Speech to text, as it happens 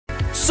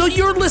So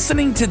you're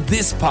listening to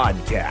this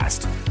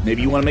podcast.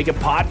 Maybe you want to make a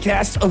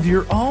podcast of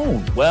your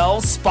own.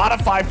 Well,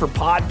 Spotify for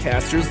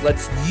Podcasters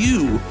lets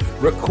you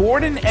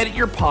record and edit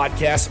your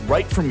podcast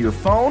right from your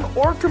phone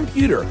or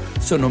computer.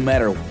 So no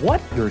matter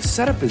what your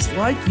setup is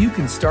like, you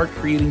can start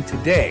creating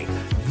today.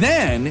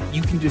 Then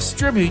you can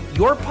distribute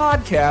your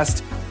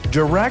podcast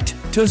direct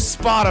to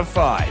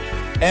Spotify.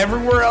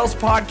 Everywhere else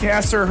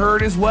podcasts are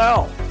heard as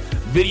well.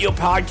 Video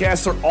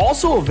podcasts are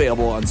also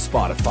available on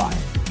Spotify.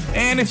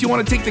 And if you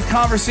want to take the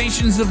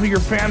conversations of your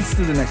fans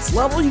to the next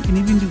level, you can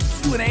even do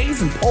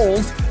Q&As and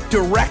polls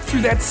direct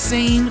through that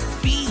same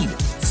feed.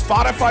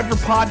 Spotify for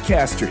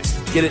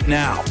Podcasters. Get it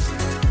now.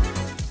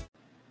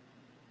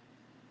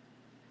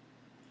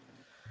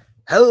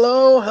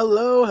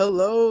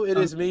 Hello. It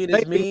is me.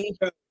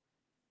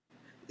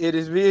 It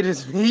is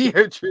me,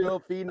 your trio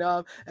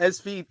phenom,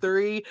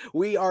 SP3.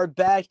 We are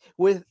back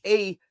with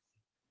a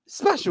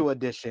special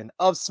edition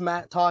of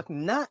Smack Talk,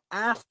 not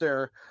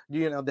after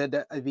the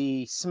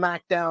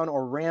SmackDown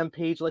or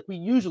Rampage like we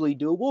usually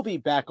do. We'll be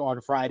back on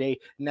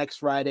next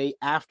Friday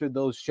after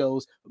those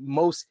shows,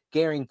 most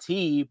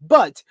guaranteed.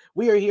 But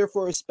we are here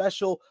for a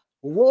special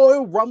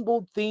Royal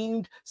Rumble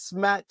themed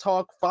Smack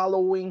Talk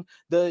following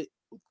the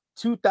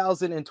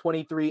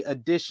 2023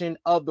 edition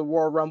of the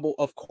Royal Rumble.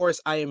 Of course,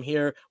 I am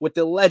here with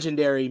the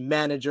legendary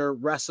manager,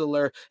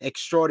 wrestler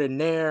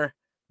extraordinaire,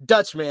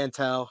 Dutch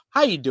Mantell.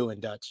 How you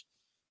doing, Dutch?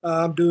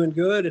 I'm doing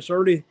good. It's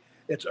early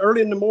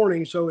in the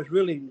morning, so it's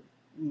really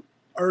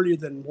earlier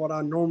than what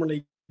I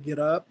normally get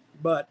up.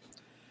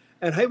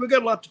 And hey, we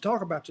got a lot to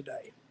talk about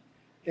today.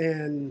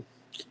 And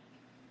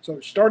so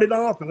start it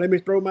off and let me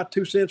throw my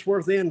 2 cents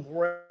worth in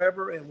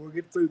wherever, and we'll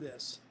get through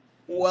this.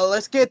 Well,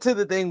 let's get to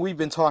the thing we've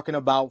been talking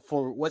about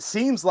for what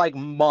seems like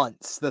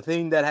months, the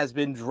thing that has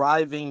been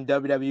driving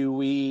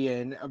WWE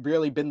and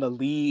really been the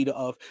lead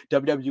of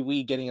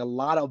WWE getting a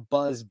lot of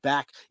buzz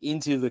back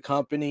into the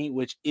company,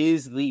 which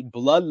is the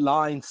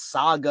Bloodline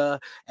saga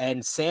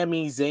and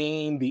Sami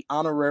Zayn, the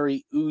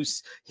honorary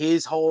Uce,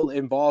 his whole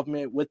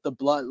involvement with the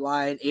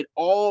Bloodline. It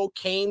all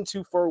came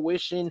to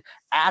fruition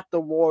at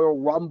the Royal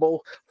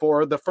Rumble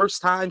for the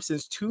first time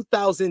since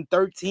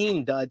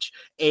 2013, Dutch.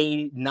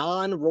 A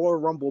non-Royal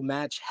Rumble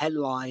match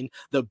headline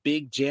the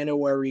big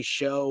January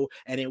show,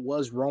 and it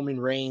was Roman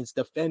Reigns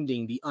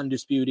defending the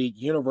undisputed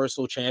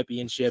Universal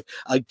Championship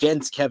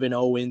against Kevin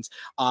Owens.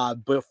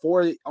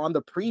 Before, on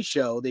the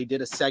pre-show, they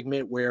did a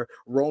segment where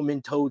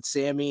Roman told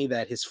Sami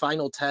that his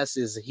final test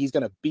is he's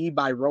going to be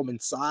by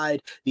Roman's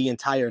side the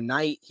entire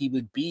night. He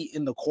would be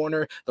in the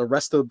corner. The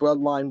rest of the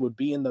Bloodline would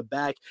be in the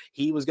back.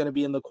 He was going to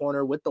be in the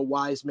corner with the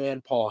wise man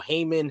Paul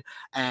Heyman,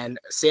 and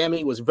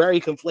Sami was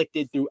very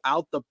conflicted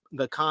throughout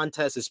the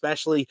contest,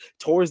 especially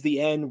towards the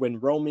end when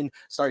Roman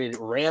started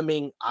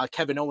ramming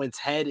Kevin Owens'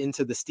 head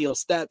into the steel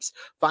steps.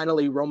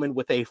 Finally, Roman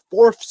with a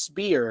fourth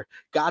spear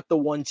got the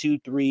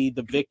 1-2-3,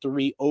 the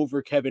victory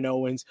over Kevin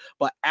Owens.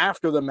 But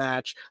after the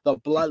match, the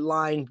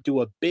Bloodline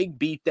do a big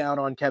beatdown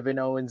on Kevin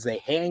Owens. They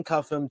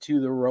handcuff him to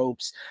the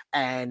ropes,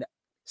 and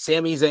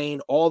Sami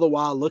Zayn, all the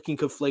while looking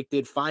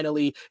conflicted.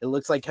 Finally, it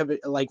looks like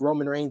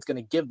Roman Reigns going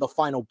to give the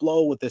final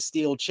blow with the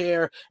steel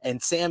chair,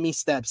 and Sami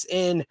steps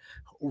in.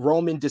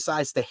 Roman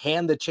decides to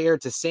hand the chair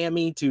to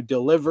Sami to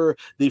deliver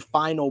the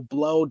final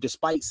blow,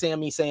 despite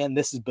Sami saying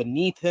this is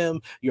beneath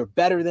him. You're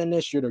better than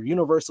this. You're the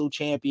Universal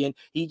Champion.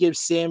 He gives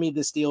Sami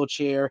the steel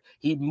chair.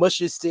 He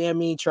mushes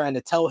Sami, trying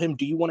to tell him,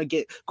 do you want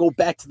to go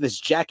back to this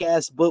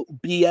jackass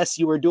BS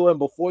you were doing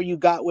before you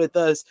got with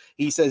us?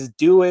 He says,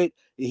 do it.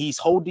 He's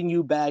holding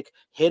you back,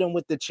 hit him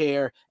with the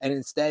chair, and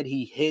instead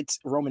he hits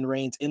Roman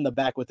Reigns in the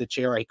back with the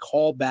chair, a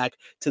callback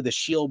to the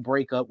Shield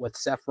breakup, what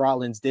Seth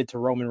Rollins did to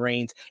Roman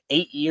Reigns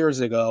 8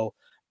 years ago.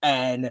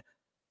 And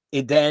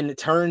it then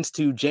turns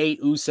to Jey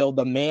Uso,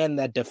 the man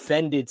that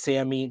defended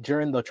Sami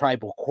during the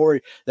tribal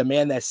court, the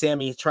man that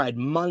Sami tried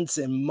months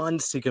and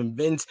months to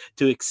convince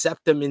to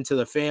accept him into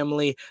the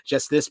family.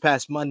 Just this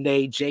past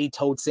Monday, Jey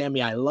told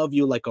Sami, I love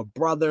you like a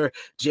brother.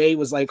 Jey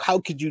was like, how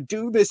could you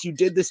do this? You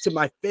did this to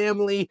my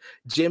family.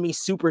 Jimmy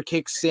super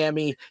kicks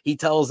Sami. He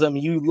tells him,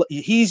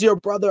 he's your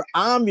brother.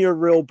 I'm your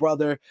real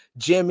brother.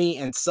 Jimmy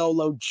and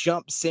Solo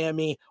jump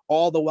Sami.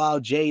 All the while,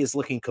 Jey is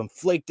looking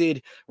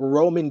conflicted.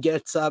 Roman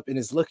gets up and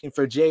is looking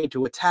for Jey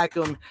to attack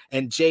him,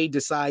 and Jey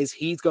decides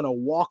he's going to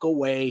walk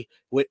away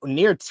with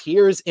near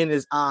tears in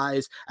his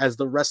eyes as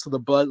the rest of the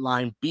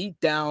Bloodline beat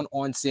down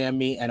on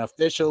Sami and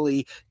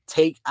officially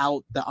take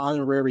out the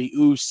honorary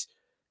Uce.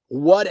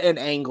 What an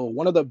angle.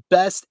 One of the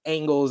best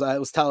angles, I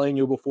was telling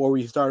you before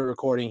we started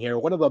recording here,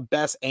 one of the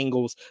best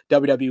angles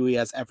WWE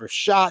has ever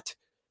shot.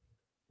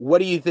 What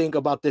do you think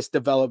about this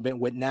development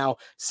with now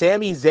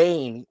Sami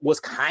Zayn was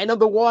kind of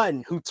the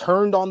one who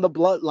turned on the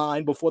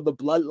Bloodline before the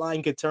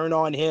Bloodline could turn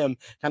on him?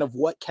 Kind of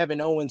what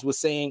Kevin Owens was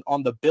saying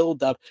on the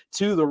build-up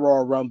to the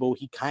Royal Rumble.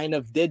 He kind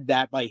of did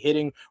that by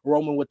hitting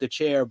Roman with the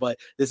chair, but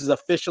this is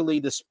officially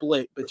the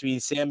split between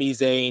Sami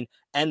Zayn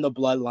and the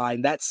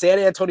Bloodline. That San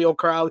Antonio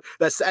crowd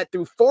that sat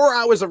through 4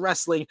 hours of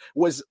wrestling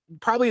was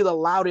probably the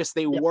loudest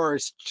they were,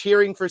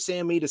 cheering for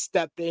Sami to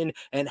step in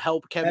and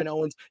help Kevin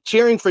Owens,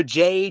 cheering for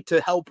Jey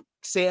to help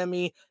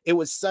Sami. It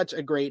was such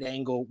a great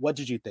angle. What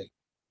did you think?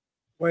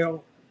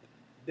 Well,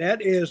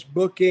 that is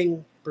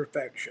booking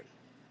perfection.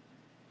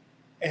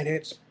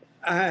 And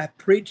I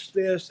preach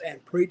this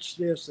and preach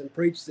this and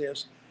preach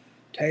this.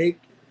 Take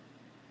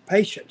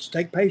patience.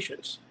 Take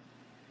patience.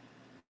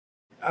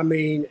 I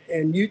mean,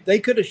 they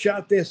could have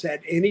shot this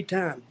at any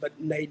time, but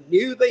they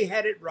knew they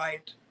had it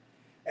right.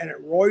 And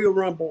at Royal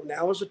Rumble,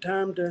 now is the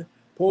time to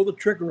pull the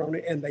trigger on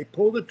it. And they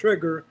pulled the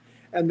trigger,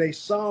 and they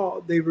saw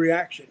the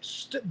reaction.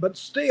 But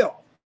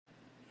still,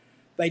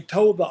 they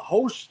told the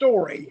whole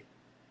story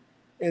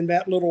in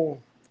that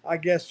little, I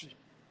guess,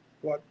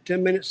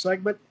 10-minute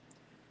segment.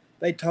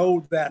 They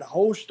told that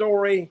whole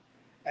story.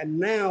 And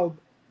now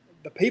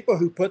the people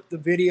who put the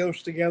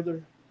videos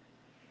together,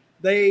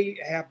 they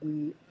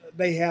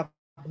have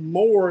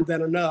more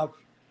than enough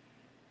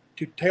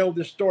to tell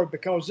this story,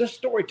 because this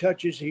story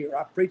touches here.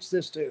 I preach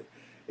this too.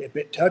 If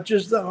it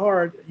touches the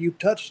heart, you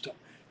touched them.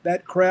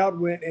 That crowd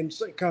went, and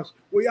because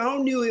we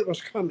all knew it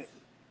was coming,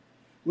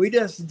 we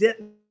just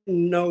didn't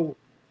know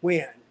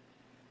when.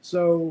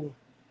 So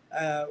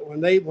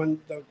when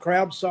the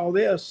crowd saw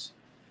this,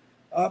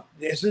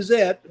 this is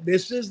it.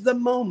 This is the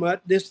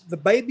moment. The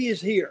baby is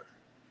here.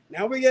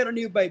 Now we got a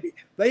new baby.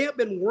 They have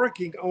been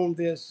working on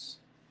this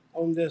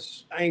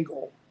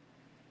angle,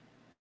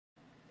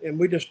 and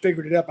we just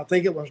figured it up. I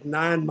think it was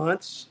 9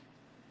 months.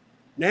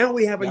 Now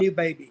we have a new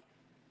baby.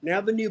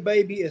 Now the new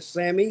baby is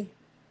Sami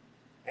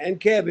and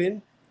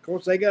Kevin. Of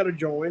course, they got to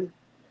join,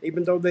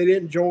 even though they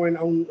didn't join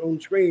on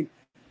screen.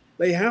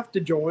 They have to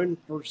join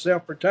for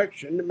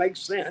self-protection. It makes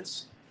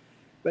sense.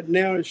 But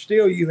now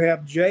still you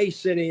have Jay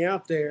sitting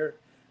out there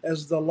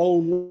as the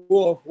lone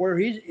wolf. Where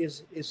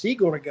is he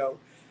going to go?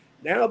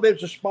 Now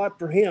there's a spot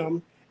for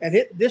him, and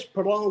this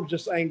prolongs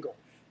this angle.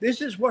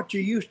 This is what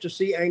you used to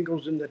see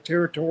angles in the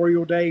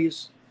territorial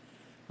days.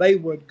 They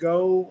would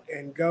go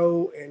and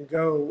go and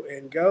go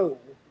and go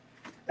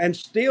and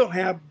still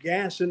have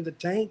gas in the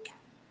tank.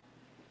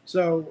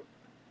 So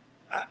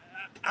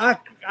I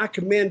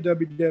commend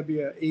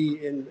WWE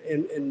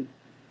in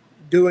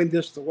doing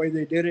this the way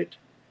they did it,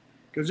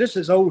 because this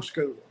is old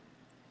school.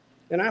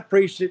 And I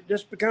appreciate it.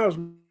 Just because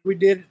we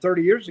did it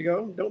 30 years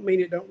ago don't mean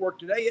it don't work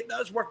today. It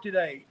does work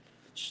today.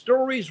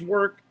 Stories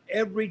work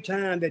every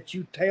time that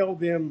you tell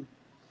them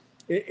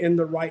in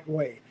the right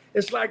way.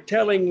 It's like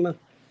telling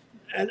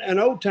an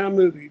old-time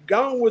movie,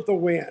 Gone with the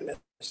Wind, let's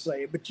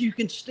say, but you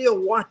can still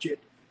watch it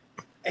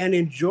and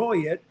enjoy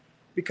it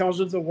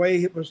because of the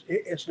way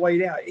it's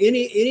laid out.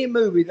 Any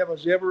movie that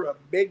was ever a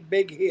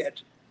big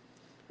hit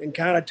and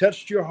kind of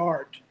touched your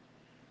heart,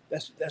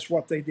 that's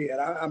what they did.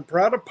 I'm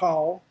proud of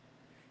Paul,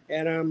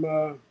 and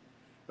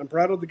I'm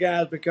proud of the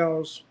guys,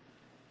 because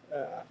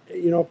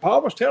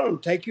Paul was telling them,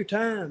 take your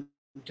time,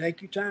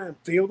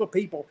 feel the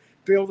people,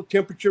 feel the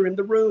temperature in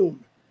the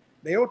room.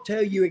 They'll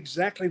tell you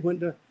exactly when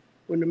to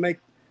make.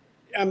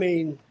 I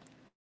mean,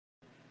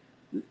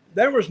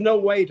 there was no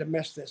way to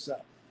mess this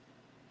up,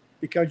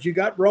 because you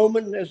got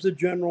Roman as the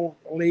general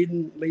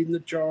leading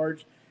the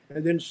charge,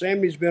 and then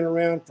Sami's been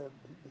around for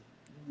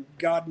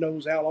God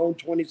knows how long,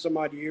 20 some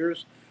odd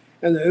years,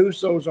 and the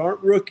Usos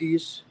aren't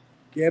rookies.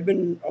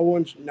 Kevin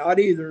Owens not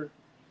either.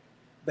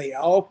 They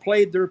all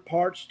played their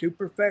parts to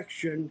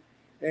perfection,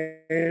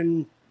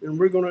 and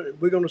we're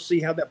gonna see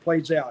how that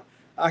plays out.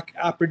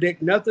 I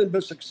predict nothing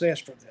but success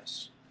for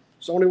this.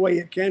 It's the only way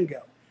it can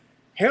go.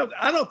 Hell,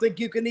 I don't think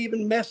you can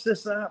even mess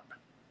this up.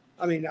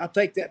 I mean, I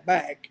take that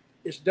back.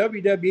 It's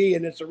WWE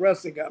and it's a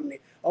wrestling company.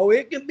 Oh,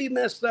 it can be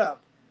messed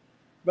up,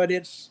 but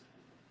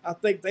I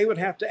think they would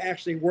have to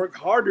actually work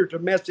harder to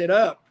mess it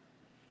up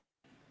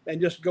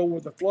than just go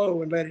with the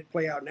flow and let it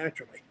play out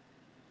naturally.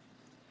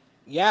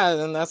 Yeah,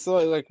 and that's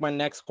like my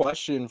next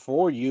question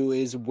for you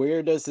is,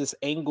 where does this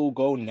angle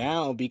go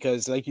now?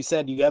 Because like you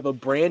said, you have a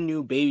brand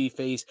new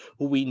babyface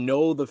who we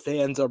know the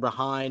fans are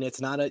behind.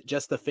 It's not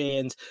just the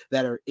fans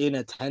that are in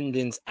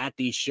attendance at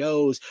these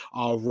shows.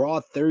 Raw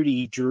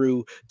 30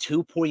 drew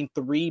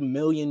 2.3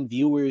 million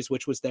viewers,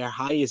 which was their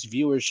highest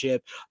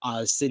viewership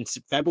since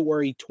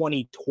February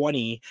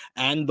 2020.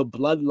 And the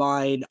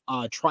Bloodline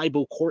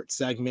Tribal Court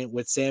segment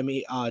with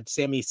Sami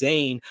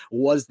Zayn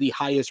was the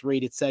highest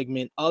rated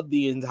segment of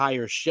the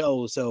entire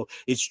show. So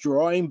it's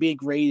drawing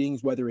big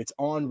ratings, whether it's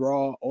on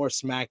Raw or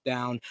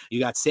SmackDown. You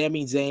got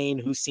Sami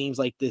Zayn, who seems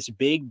like this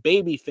big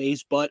baby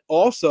face, but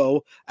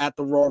also at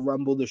the Raw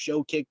Rumble, the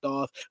show kicked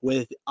off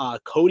with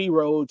Cody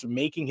Rhodes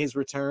making his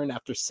return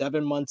after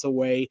 7 months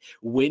away,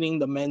 winning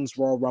the men's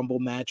Raw Rumble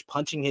match,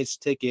 punching his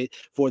ticket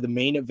for the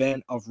main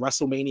event of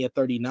WrestleMania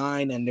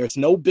 39. And there's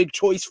no big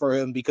choice for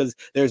him, because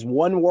there's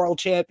one world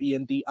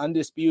champion, the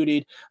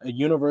undisputed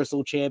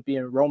Universal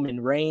Champion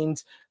Roman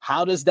Reigns.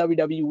 How does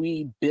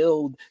WWE build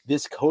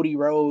this Cody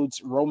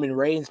Rhodes Roman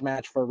Reigns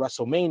match for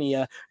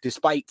WrestleMania,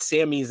 despite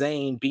Sami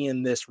Zayn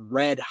being this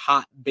red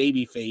hot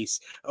babyface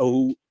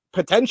who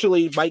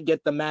potentially might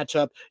get the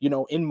matchup,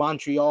 in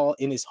Montreal,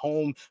 in his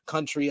home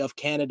country of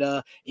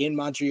Canada, in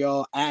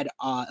Montreal at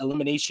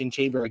Elimination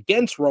Chamber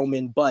against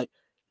Roman? But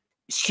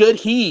should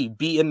he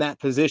be in that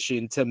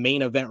position to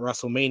main event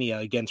WrestleMania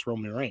against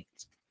Roman Reigns?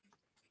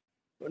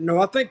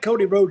 No, I think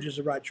Cody Rhodes is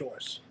the right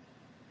choice.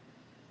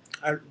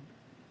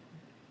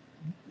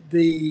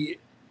 The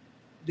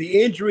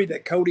injury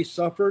that Cody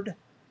suffered,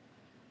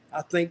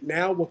 I think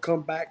now will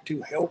come back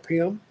to help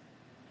him.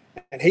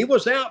 And he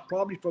was out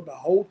probably for the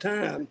whole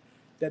time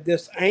that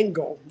this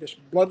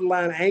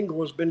bloodline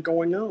angle has been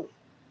going on.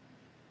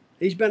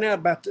 He's been out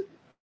about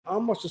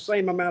almost the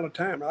same amount of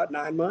time, right?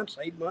 9 months,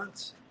 8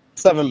 months?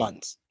 7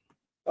 months.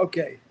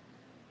 Okay.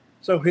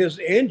 So his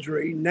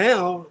injury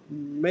now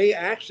may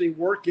actually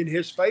work in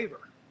his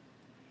favor.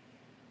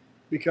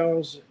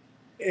 Because,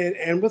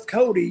 and with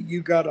Cody,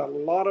 you got a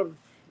lot of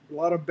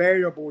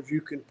variables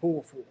you can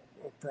pull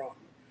from.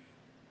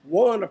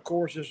 One, of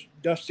course, is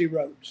Dusty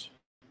Rhodes.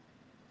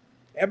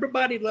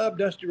 Everybody loved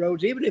Dusty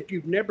Rhodes. Even if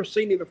you've never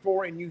seen him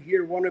before and you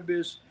hear one of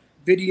his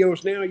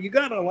videos now, you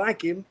got to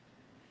like him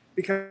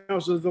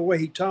because of the way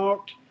he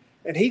talked.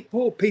 And he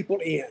pulled people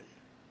in.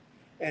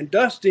 And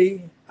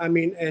Dusty,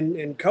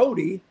 and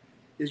Cody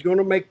is going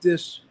to make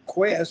this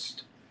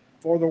quest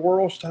for the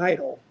world's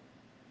title,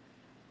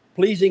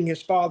 pleasing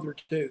his father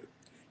too.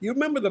 You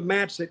remember the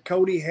match that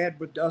Cody had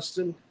with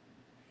Dustin?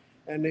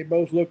 And they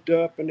both looked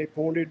up and they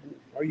pointed,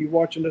 "Are you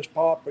watching this,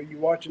 Pop? Are you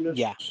watching this?"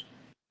 Yeah.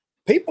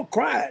 People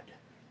cried.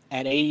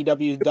 At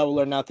AEW Double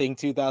or Nothing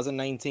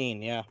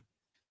 2019, yeah.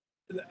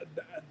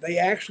 They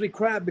actually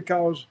cried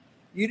because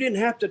you didn't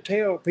have to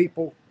tell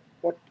people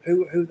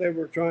who they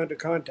were trying to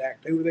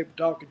contact, who they were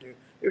talking to.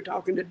 They were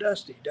talking to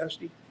Dusty.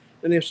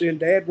 And they're saying,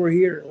 "Dad, we're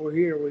here. We're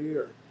here. We're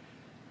here.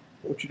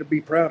 I want you to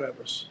be proud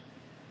of us."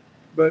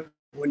 But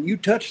when you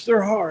touch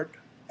their heart,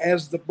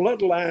 as the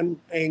bloodline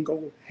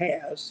angle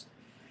has,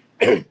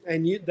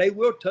 and they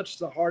will touch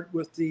the heart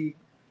with the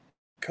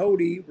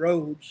Cody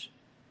Rhodes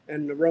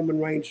and the Roman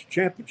Reigns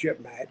championship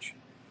match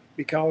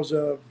because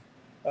of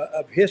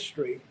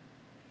history.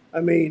 I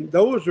mean,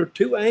 those are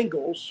two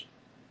angles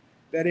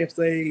that if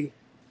they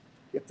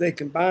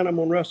combine them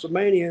on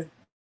WrestleMania,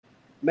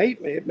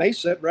 it may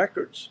set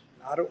records.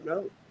 I don't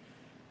know.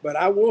 But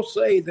I will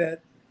say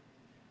that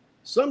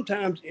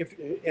sometimes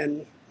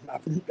and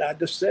I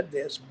just said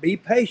this, be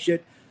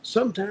patient.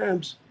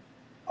 Sometimes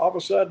all of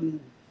a sudden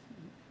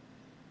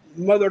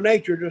Mother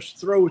Nature just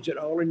throws it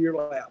all in your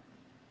lap.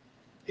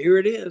 Here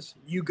it is.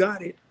 You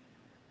got it.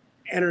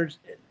 And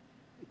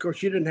of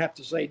course, you didn't have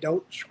to say,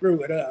 "Don't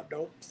screw it up.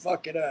 Don't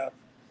fuck it up."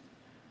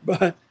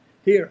 But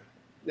here,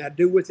 now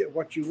do with it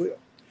what you will.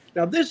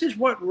 Now, this is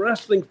what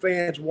wrestling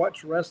fans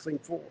watch wrestling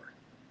for.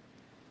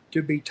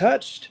 To be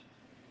touched.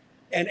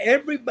 And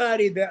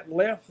everybody that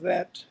left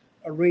that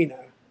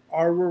arena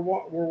or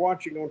we're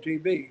watching on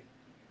TV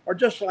are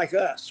just like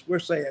us. We're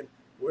saying,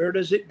 where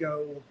does it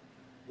go?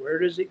 Where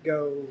does it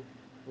go?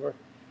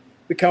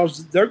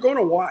 Because they're going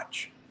to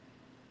watch.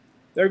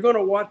 They're going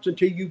to watch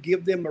until you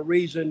give them a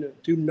reason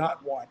to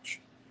not watch.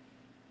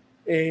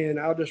 And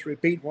I'll just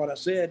repeat what I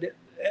said.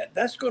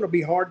 That's going to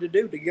be hard to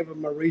do, to give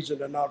them a reason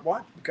to not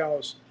watch,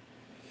 because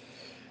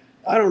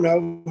I don't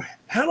know.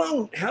 How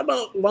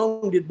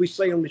long did we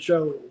say on the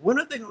show, when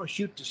are they going to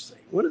shoot this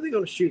thing? When are they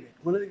going to shoot it?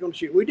 When are they going to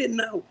shoot it? We didn't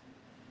know.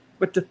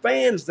 But the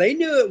fans, they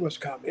knew it was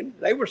coming.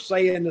 They were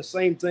saying the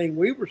same thing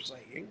we were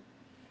saying,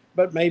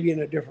 but maybe in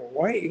a different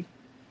way.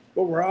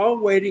 But we're all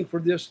waiting for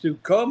this to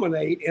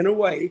culminate in a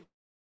way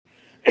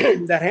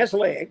that has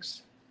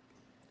legs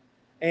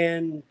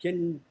and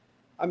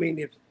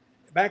if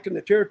back in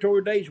the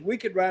territory days, we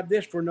could ride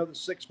this for another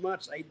 6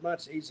 months, 8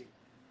 months easy.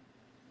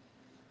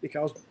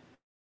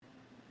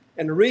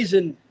 And the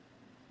reason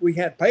we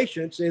had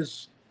patience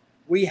is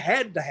we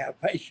had to have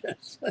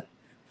patience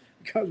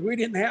because we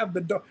didn't have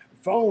the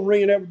phone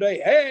ringing every day.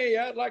 "Hey,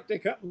 I'd like to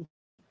come."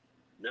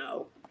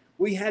 No,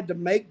 we had to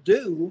make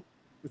do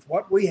with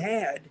what we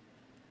had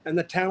and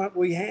the talent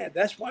we had.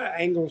 That's why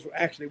Angles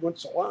actually went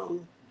so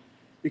long,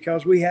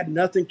 because we had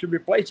nothing to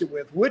replace it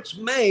with, which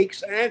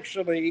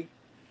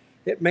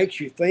it makes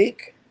you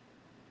think.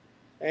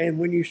 And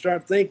when you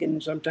start thinking,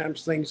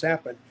 sometimes things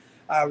happen.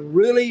 I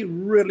really,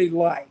 really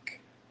like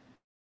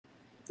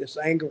this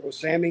angle with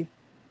Sami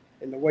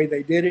and the way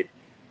they did it.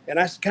 And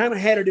I kind of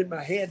had it in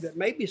my head that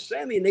maybe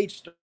Sami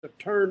needs to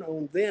turn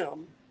on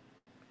them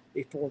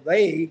before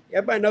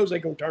everybody knows they're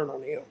going to turn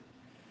on him.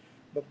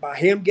 But by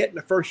him getting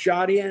the first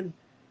shot in,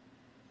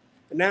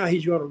 and now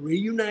he's going to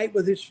reunite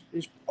with his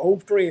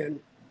old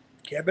friend,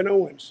 Kevin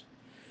Owens.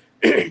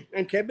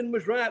 And Kevin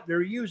was right.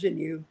 They're using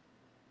you.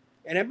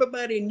 And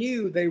everybody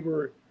knew they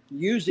were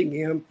using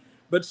him.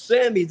 But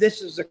Sami,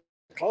 this is the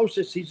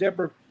closest he's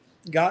ever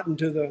gotten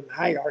to the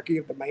hierarchy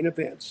of the main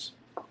events.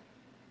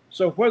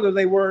 So whether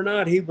they were or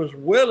not, he was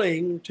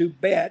willing to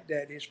bet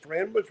that his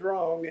friend was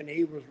wrong and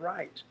he was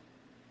right.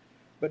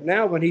 But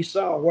now when he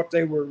saw what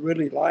they were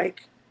really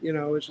like,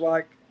 it's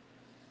like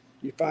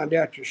you find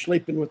out you're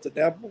sleeping with the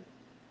devil.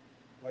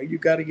 Well, you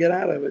got to get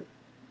out of it.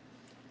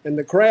 And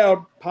the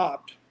crowd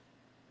popped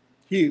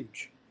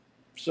huge.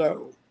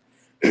 So,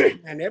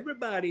 and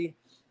everybody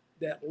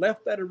that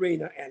left that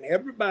arena and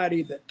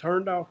everybody that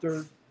turned off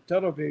their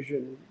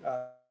television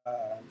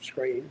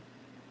screen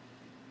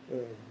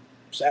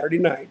Saturday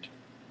night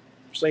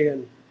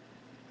saying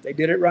they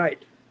did it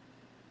right.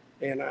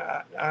 And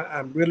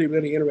I'm really,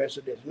 really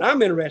interested in it. And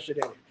I'm interested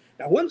in it.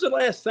 Now, when's the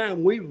last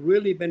time we've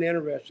really been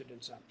interested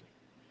in something?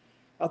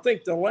 I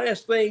think the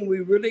last thing we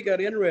really got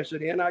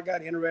interested in, I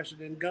got interested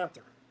in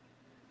Gunther.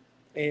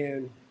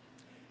 And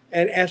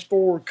as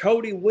for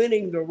Cody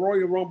winning the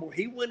Royal Rumble,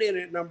 he went in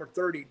at number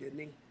 30, didn't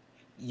he?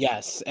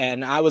 Yes,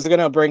 and I was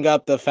gonna bring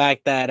up the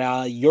fact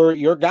that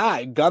your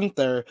guy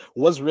Gunther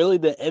was really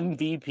the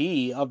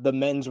MVP of the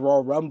men's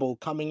Royal Rumble,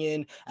 coming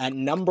in at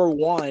number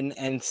 1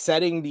 and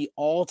setting the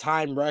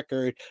all-time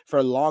record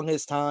for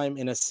longest time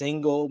in a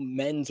single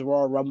men's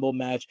Royal Rumble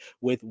match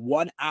with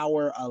 1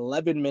 hour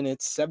 11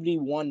 minutes,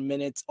 71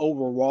 minutes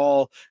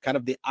overall. Kind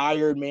of the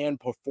Iron Man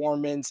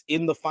performance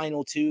in the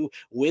final 2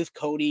 with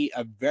Cody,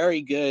 a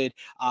very good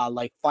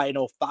like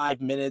final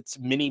 5 minutes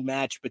mini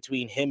match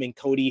between him and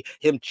Cody,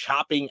 him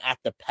chopping at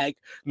the pec,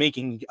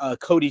 making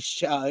Cody's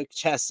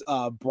chest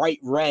bright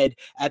red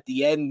at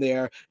the end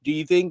there. Do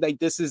you think like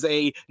this is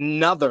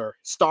another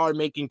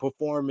star-making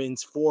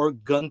performance for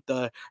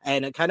Gunther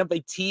and a kind of a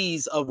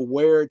tease of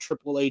where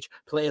Triple H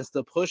plans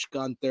to push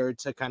Gunther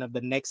to kind of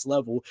the next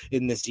level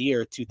in this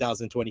year,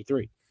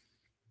 2023?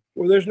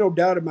 Well, there's no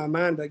doubt in my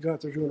mind that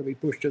Gunther's going to be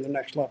pushed to the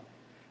next level.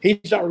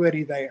 He's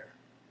already there.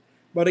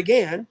 But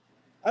again,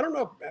 I don't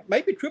know,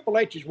 maybe Triple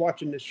H is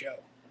watching this show.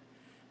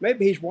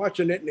 Maybe he's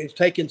watching it and he's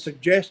taking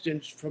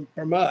suggestions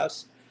from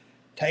us.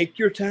 Take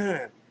your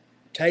time.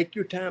 Take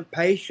your time.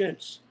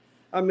 Patience.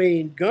 I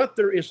mean,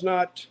 Gunther is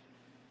not,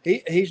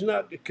 he's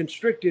not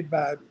constricted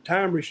by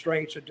time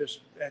restraints at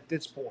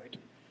this point.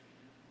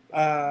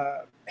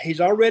 He's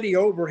already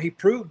over. He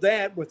proved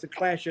that with the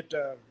clash at,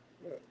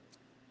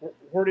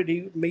 where did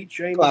he meet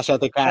Sheamus? Clash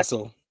at the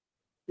Castle.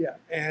 Yeah,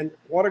 and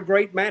what a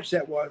great match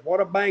that was.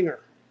 What a banger,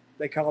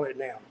 they call it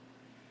now.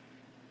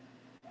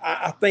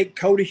 I think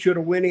Cody should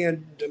have went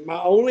in.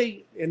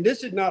 And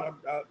this is not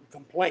a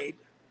complaint,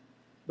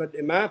 but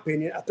in my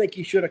opinion, I think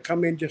he should have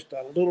come in just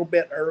a little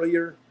bit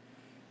earlier.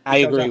 I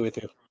agree with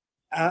you.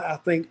 I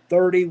think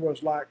 30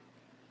 was like,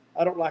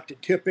 I don't like to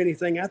tip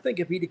anything. I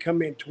think if he'd have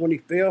come in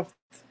 25th,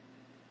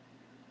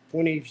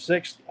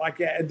 26th, like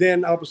that, and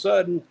then all of a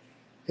sudden,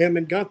 him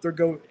and Gunther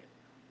go,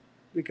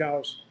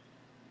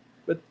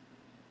 but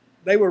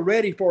they were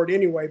ready for it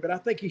anyway. But I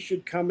think he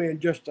should come in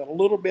just a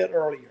little bit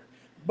earlier.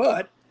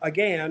 But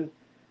again,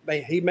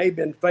 he may have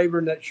been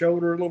favoring that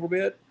shoulder a little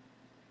bit.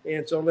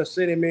 And so let's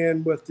send him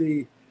in with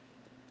it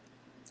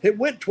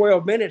went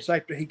 12 minutes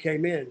after he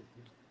came in.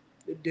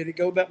 Did it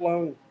go that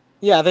long?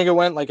 Yeah, I think it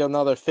went like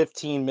another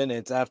 15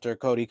 minutes after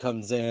Cody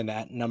comes in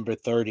at number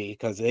 30,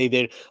 because they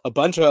did a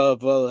bunch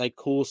of like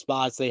cool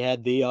spots. They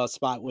had the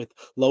spot with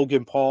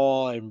Logan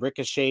Paul and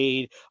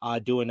Ricochet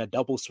doing a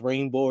double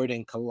springboard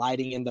and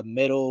colliding in the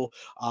middle.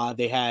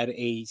 They had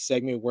a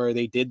segment where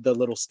they did the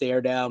little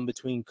stare down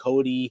between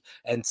Cody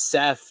and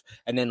Seth,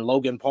 and then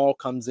Logan Paul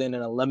comes in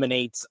and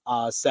eliminates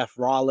Seth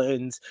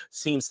Rollins.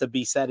 Seems to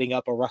be setting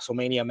up a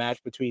WrestleMania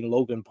match between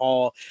Logan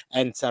Paul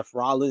and Seth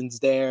Rollins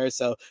there.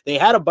 So they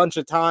had a bunch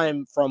of time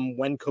from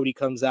when Cody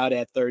comes out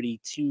at 30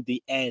 to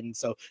the end.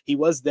 So he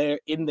was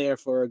in there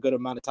for a good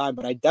amount of time,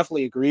 but I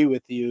definitely agree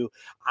with you.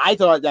 I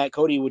thought that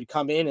Cody would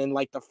come in and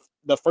like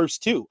the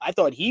first 2. I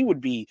thought he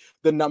would be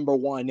the number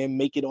 1 and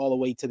make it all the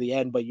way to the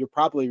end, but you're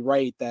probably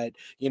right that,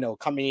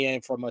 coming in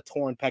from a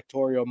torn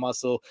pectoral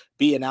muscle,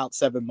 being out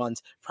 7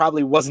 months,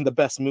 probably wasn't the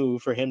best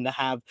move for him to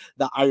have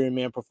the Iron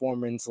Man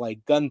performance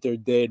like Gunther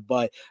did,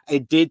 but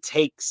it did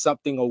take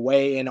something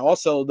away. And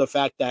also the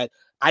fact that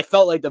I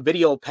felt like the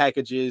video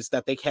packages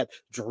that they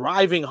kept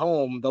driving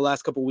home the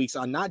last couple of weeks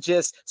on not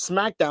just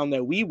SmackDown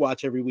that we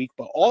watch every week,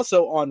 but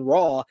also on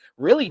Raw,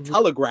 really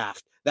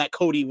telegraphed that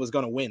Cody was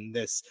going to win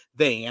this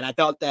thing. And I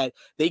thought that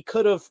they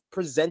could have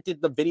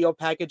presented the video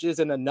packages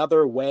in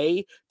another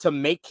way to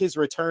make his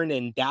return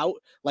in doubt,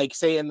 like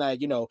saying that,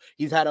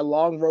 he's had a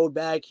long road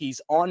back, he's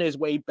on his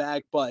way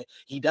back, but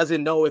he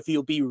doesn't know if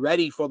he'll be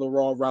ready for the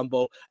Royal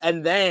Rumble.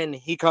 And then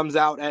he comes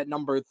out at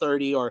number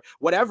 30 or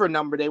whatever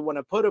number they want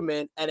to put him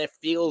in, and it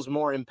feels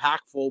more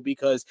impactful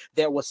because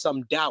there was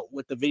some doubt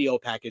with the video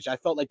package. I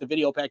felt like the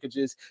video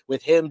packages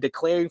with him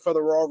declaring for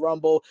the Royal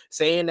Rumble,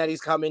 saying that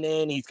he's coming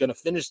in, he's going to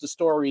finish the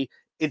story.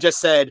 It just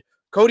said,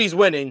 Cody's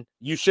winning.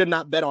 You should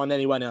not bet on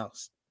anyone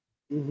else.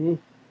 Mm-hmm.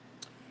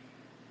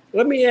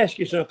 Let me ask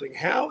you something.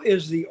 How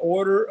is the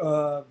order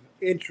of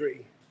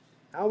entry?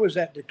 How is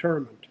that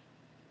determined?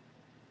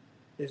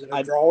 Is it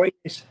a drawing?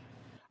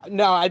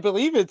 No, I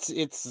believe it's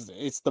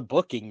the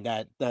booking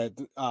that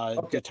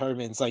Okay.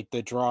 determines like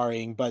the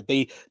drawing, but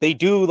they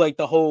do like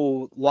the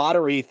whole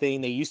lottery thing.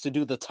 They used to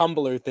do the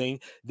tumbler thing.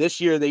 This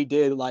year they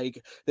did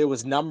like there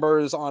was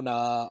numbers on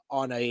a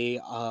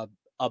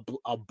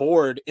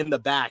board in the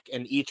back,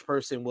 and each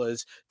person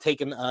was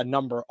taking a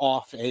number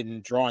off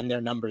and drawing their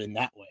number in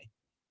that way.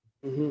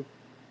 Mm-hmm.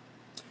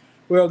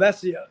 Well,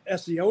 that's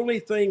the only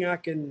thing I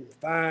can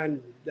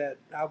find that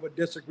I would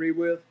disagree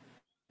with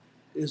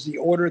is the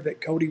order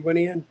that Cody went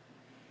in.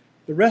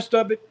 The rest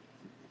of it,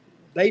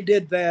 they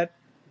did that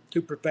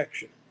to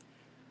perfection.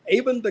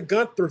 Even the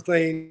Gunther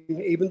thing,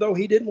 even though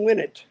he didn't win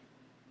it,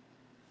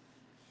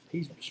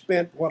 he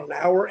spent, an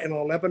hour and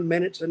 11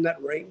 minutes in that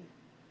ring.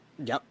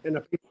 Yep. And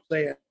the people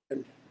saying,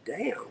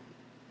 damn.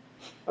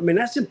 I mean,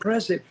 that's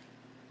impressive.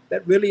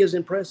 That really is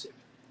impressive.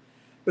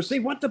 But see,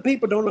 what the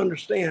people don't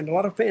understand, a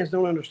lot of fans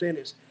don't understand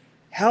is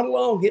how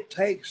long it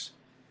takes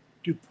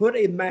to put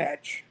a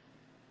match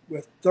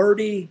with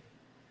 30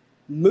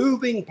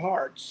 moving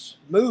parts,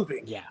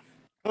 Yeah.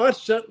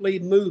 constantly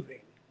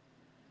moving,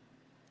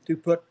 to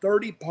put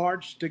 30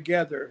 parts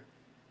together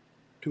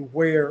to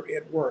where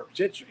it works.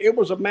 It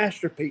was a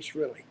masterpiece,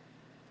 really.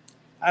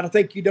 I don't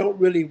think you don't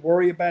really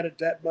worry about it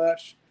that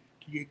much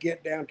till you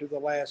get down to the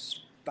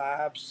last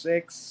 5,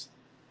 6.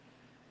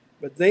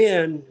 But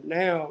then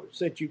now,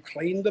 since you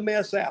cleaned the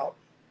mess out,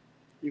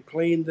 you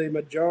cleaned the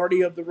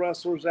majority of the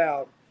wrestlers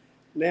out,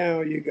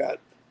 now you got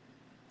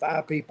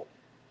 5 people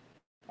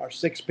or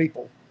 6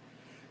 people.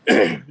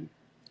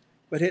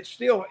 But it's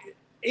still,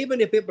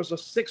 even if it was a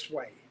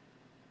 6-way,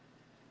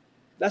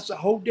 that's a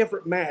whole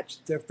different match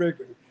they're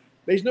figuring.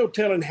 There's no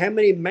telling how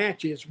many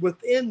matches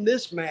within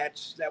this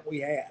match that we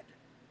had.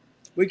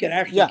 We can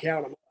actually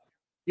count them.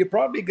 You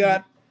probably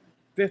got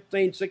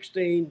 15,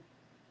 16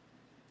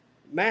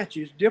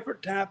 matches,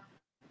 different type,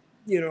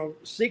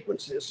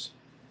 sequences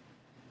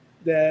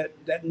that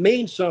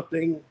mean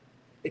something.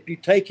 If you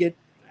take it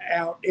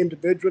out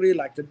individually,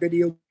 like the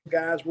video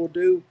guys will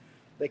do,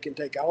 they can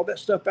take all that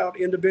stuff out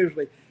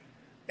individually.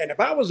 And if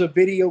I was a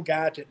video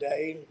guy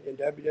today in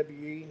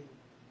WWE,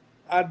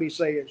 I'd be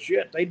saying,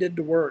 shit, they did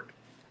the work.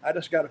 I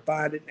just got to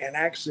find it and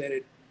accent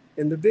it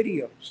in the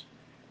videos.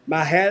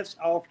 My hat's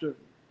off to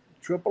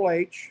Triple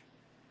H.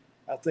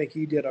 I think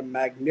he did a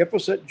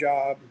magnificent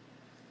job.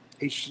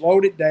 He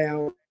slowed it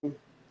down.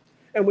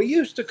 And we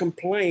used to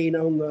complain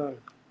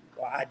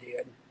I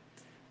did.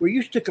 We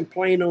used to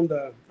complain on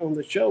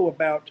the show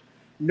about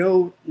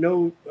no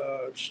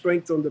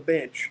strength on the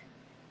bench.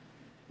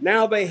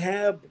 Now they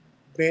have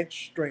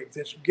bench strength.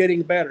 It's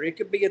getting better. It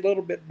could be a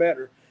little bit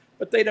better,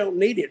 but they don't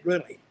need it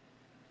really.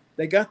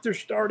 They got their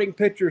starting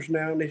pitchers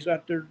now, and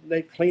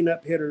they clean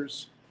up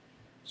hitters.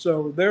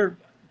 So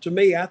to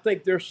me, I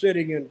think they're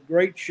sitting in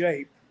great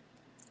shape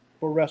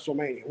for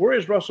WrestleMania. Where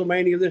is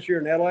WrestleMania this year,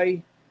 in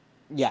LA?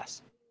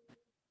 Yes.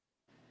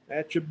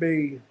 That should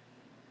be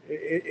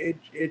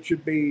it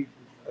should be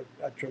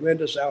a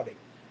tremendous outing.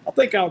 I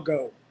think I'll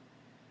go.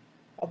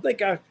 I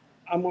think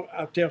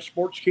I'll tell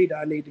Sports Keita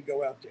I need to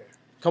go out there.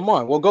 Come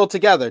on, we'll go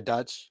together,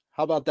 Dutch.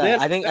 How about that?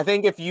 I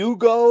think if you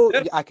go,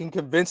 I can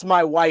convince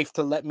my wife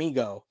to let me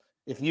go.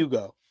 If you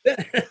go,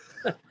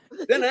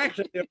 then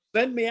actually they'll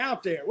send me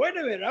out there. Wait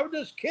a minute, I was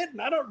just kidding.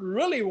 I don't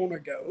really want to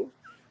go,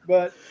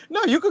 but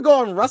no, you could go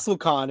on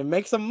WrestleCon and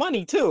make some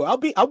money too. I'll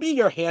be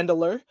your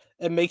handler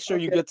and make sure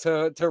you get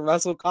to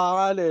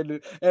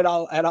WrestleCon and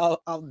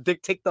I'll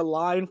dictate the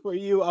line for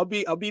you. I'll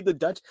be the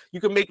Dutch.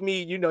 You can make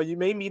me, you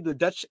made me the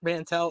Dutch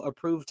Mantell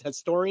approved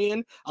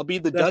historian. I'll be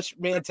the Dutch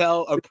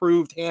Mantell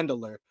approved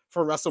handler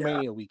for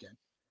WrestleMania weekend.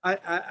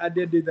 I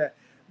did do that,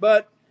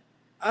 but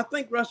I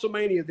think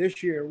WrestleMania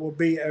this year will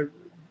be a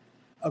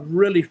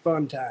really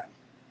fun time.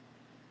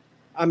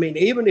 I mean,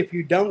 even if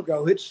you don't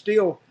go, it's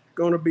still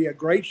going to be a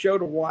great show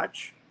to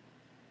watch.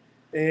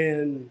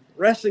 And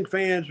wrestling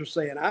fans are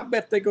saying, I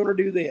bet they're going to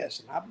do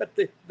this. And I bet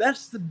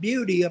that's the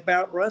beauty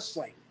about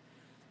wrestling.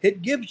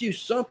 It gives you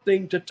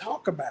something to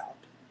talk about.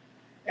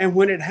 And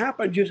when it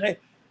happens, you say,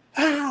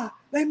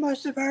 they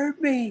must have heard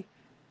me.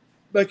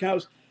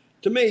 Because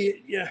to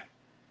me,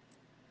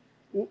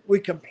 we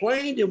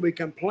complained and we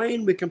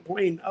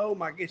complained. Oh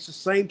my, it's the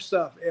same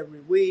stuff every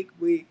week.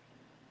 We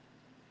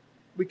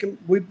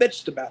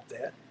bitched about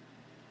that.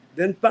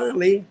 Then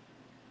finally,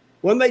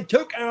 when they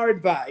took our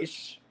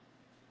advice,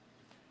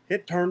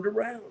 it turned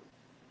around.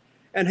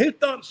 And who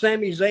thought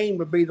Sami Zayn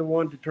would be the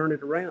one to turn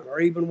it around,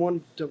 or even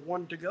one to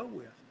go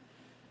with?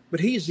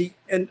 But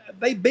and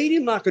they beat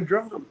him like a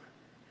drum,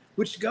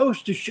 which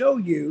goes to show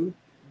you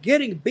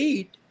getting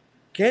beat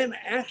can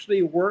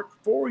actually work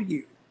for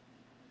you.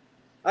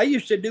 I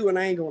used to do an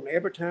angle, and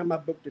every time I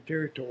booked a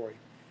territory,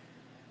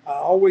 I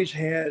always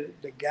had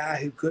the guy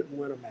who couldn't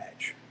win a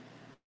match.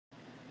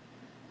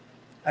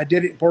 I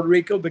did it in Puerto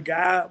Rico. The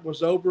guy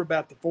was over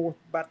about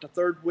the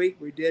third week.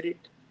 We did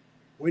it.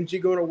 When's he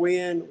going to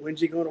win?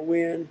 When's he going to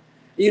win?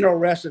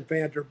 Wrestling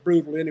fans are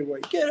brutal anyway.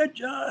 Get a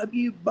job,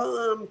 you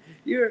bum.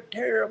 You're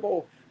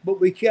terrible. But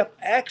we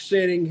kept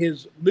accenting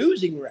his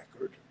losing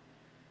record,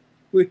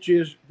 which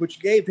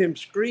gave him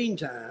screen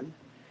time.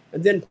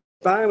 And then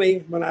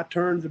finally, when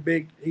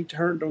he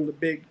turned on the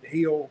big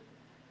heel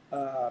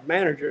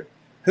manager,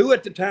 who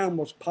at the time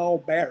was Paul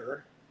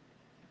Bearer.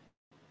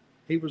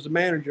 He was the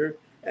manager,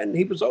 and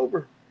he was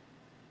over.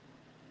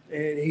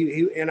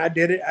 And I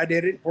did it. I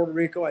did it in Puerto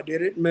Rico. I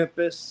did it in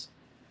Memphis.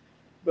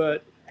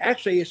 But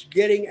actually, it's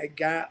getting a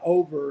guy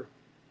over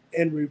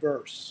in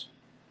reverse,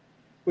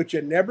 which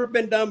had never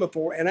been done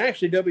before. And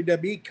actually,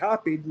 WWE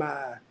copied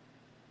my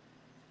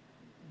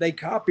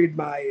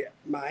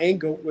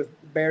angle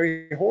with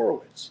Barry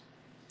Horowitz.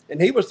 And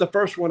he was the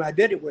first one I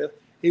did it with.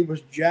 He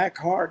was Jack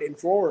Hart in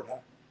Florida.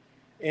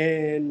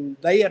 And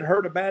they had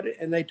heard about it,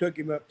 and they took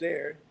him up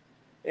there.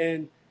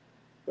 And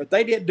But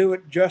they didn't do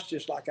it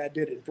justice like I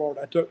did in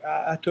Florida.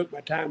 I took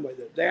my time with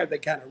it. There, they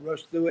kind of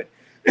rushed through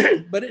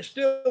it, but it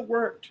still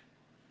worked.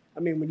 I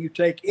mean, when you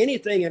take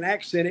anything and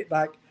accent it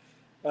like,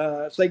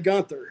 say,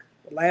 Gunther,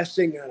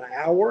 lasting an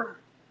hour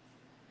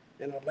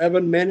and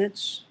 11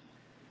 minutes,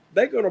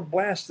 they're going to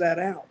blast that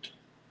out,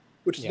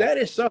 which that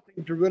is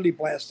something to really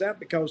blast out,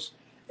 because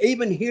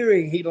even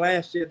hearing he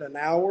lasted an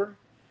hour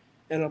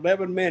and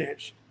 11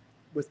 minutes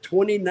with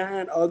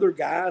 29 other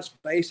guys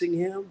facing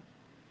him,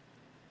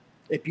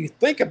 if you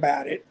think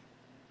about it,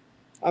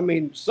 I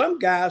mean, some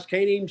guys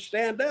can't even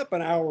stand up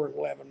an hour and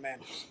 11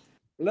 minutes,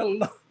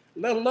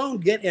 let alone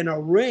get in a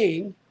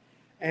ring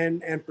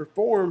and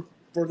perform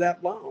for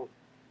that long.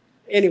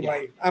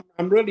 Anyway,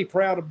 I'm really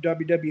proud of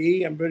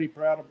WWE. I'm really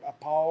proud of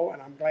Paul,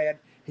 and I'm glad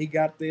he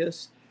got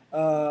this.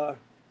 Have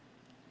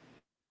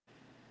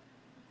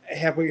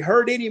we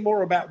heard any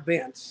more about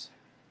Vince?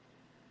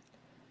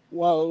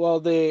 Well,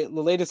 the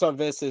latest on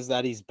this is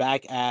that he's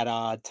back at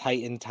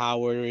Titan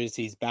Towers.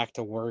 He's back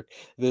to work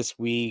this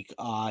week.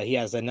 He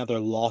has another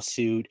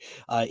lawsuit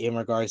in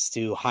regards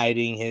to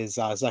hiding his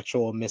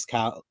sexual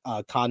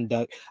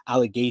misconduct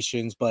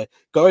allegations. But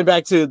going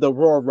back to the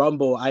Royal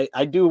Rumble,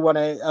 I do want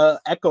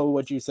to echo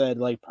what you said.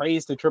 Like,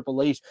 praise to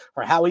Triple H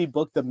for how he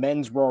booked the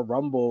men's Royal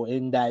Rumble,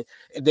 in that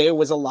there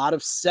was a lot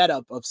of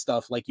setup of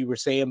stuff, like you were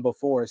saying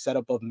before,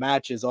 setup of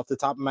matches. Off the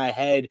top of my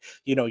head,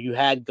 you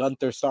had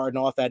Gunther starting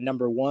off at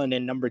number 1,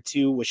 and number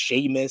 2 was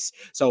Sheamus.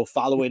 So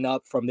following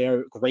up from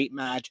their great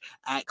match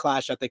at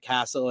Clash at the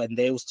Castle, and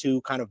those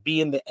two kind of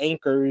being the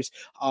anchors,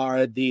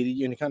 are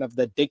the kind of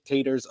the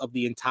dictators of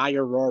the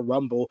entire Royal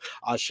Rumble.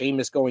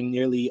 Sheamus going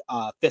nearly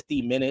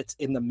 50 minutes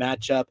in the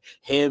matchup.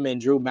 Him and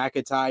Drew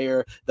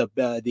McIntyre,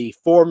 the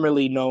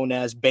formerly known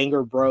as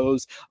Banger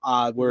Bros,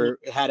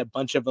 had a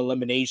bunch of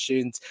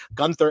eliminations.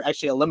 Gunther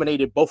actually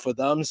eliminated both of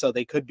them, so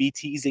they could be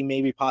teasing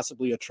maybe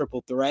possibly a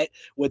triple threat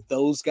with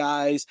those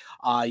guys.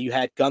 You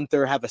had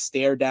Gunther have a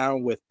stare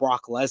down with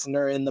Brock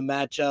Lesnar in the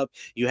matchup.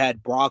 You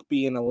had Brock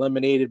being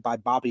eliminated by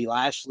Bobby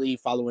Lashley,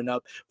 following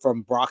up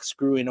from Brock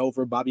screwing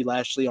over Bobby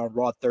Lashley on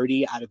Raw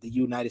 30 out of the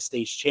United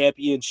States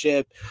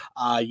Championship.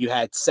 You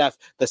had Seth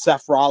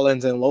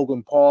Rollins and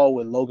Logan Paul,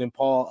 when Logan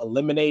Paul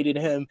eliminated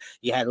him.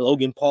 You had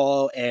Logan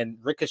Paul and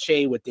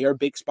Ricochet with their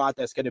big spot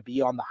that's going to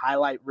be on the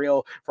highlight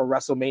reel for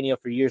WrestleMania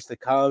for years to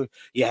come.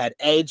 You had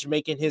Edge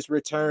making his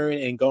return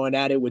and going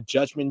at it with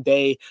Judgment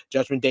Day.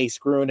 Judgment Day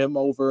screwing him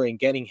over and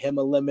getting him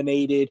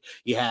eliminated.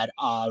 You had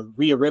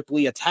Rhea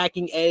Ripley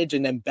attacking Edge,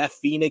 and then Beth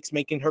Phoenix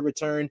making her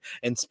return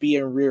and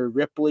spearing Rhea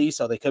Ripley.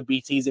 So they could be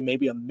teasing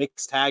maybe a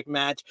mixed tag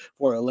match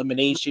for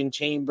Elimination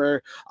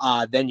Chamber.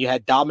 Then you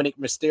had Dominic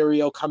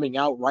Mysterio coming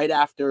out right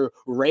after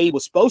Rey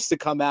was supposed to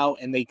come out,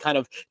 and they kind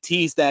of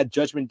teased that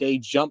Judgment Day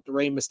jumped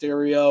Rey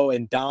Mysterio,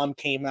 and Dom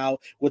came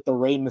out with the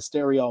Rey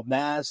Mysterio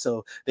mask.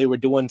 So they were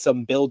doing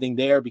some building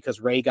there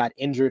because Rey got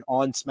injured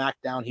on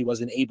SmackDown. He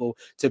wasn't able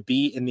to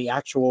be in the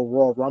actual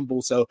Royal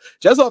Rumble. So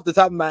just off the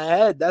top of my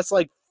head, that's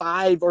like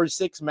 5 or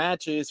 6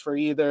 matches for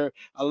either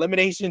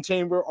Elimination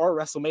Chamber or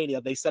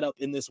WrestleMania they set up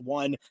in this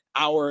 1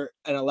 hour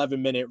and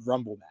 11-minute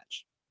Rumble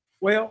match.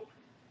 Well,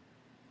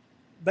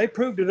 they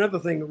proved another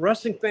thing.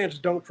 Wrestling fans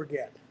don't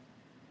forget.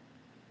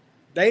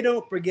 They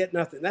don't forget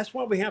nothing. That's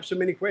why we have so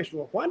many questions.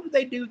 Well, why did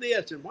they do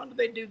this and why did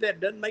they do that? It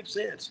doesn't make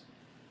sense.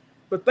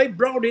 But they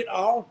brought it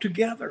all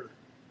together.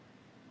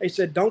 They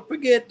said, don't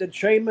forget that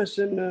Sheamus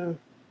and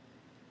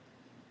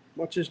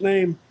what's his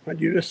name?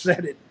 You just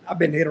said it. I've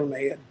been hit on the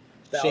head.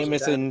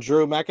 Sheamus and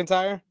Drew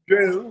McIntyre?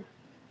 Drew.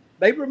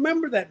 They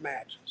remember that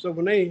match. So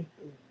when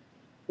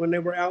they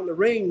were out in the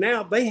ring,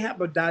 now they have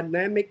a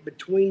dynamic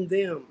between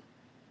them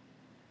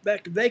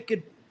that they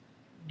could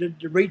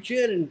reach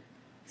in and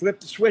flip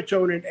the switch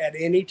on it at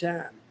any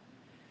time.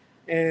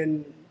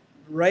 And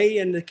Ray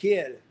and the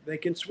Kid, they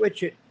can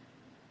switch it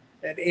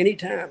at any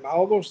time.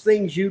 All those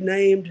things you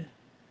named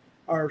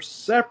are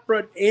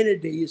separate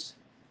entities,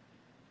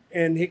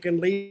 and it can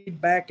lead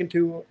back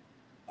into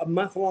a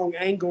month-long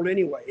angle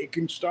anyway. It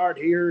can start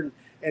here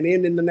and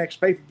end in the next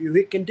pay-per-view.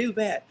 It can do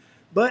that.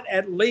 But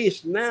at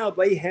least now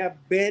they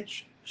have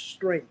bench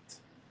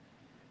strength.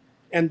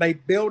 And they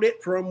build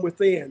it from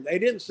within. They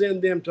didn't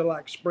send them to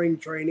like spring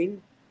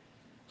training.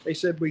 They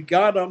said, we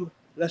got them.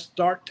 Let's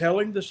start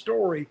telling the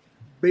story.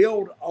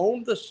 Build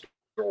on the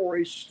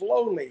story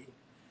slowly.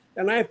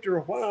 And after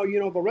a while,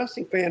 the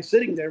wrestling fan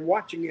sitting there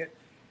watching it,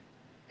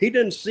 he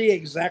didn't see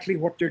exactly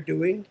what they're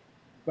doing.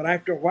 But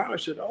after a while, I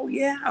said, oh,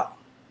 yeah.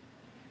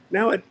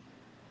 Now it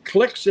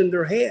clicks in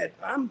their head.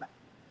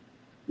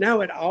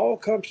 Now it all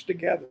comes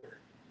together.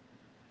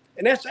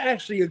 And that's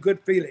actually a good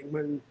feeling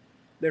when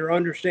they're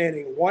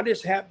understanding what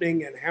is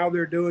happening and how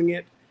they're doing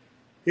it.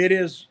 It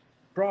is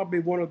probably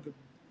one of the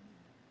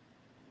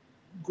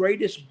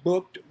greatest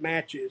booked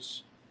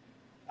matches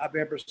I've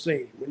ever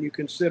seen. When you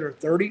consider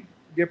 30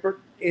 different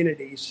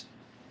entities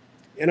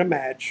in a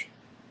match,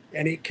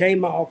 and it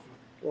came off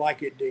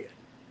like it did.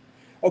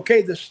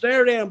 Okay, the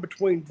stare down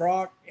between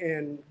Brock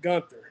and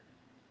Gunther.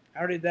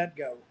 How did that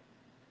go?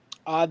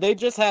 They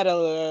just had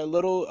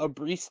a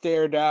brief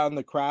stare down.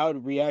 The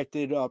crowd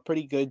reacted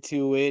pretty good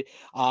to it.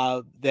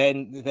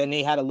 Then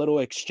they had a little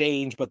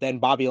exchange, but then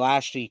Bobby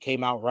Lashley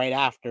came out right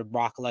after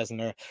Brock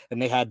Lesnar,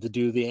 and they had to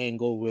do the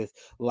angle with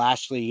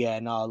Lashley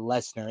and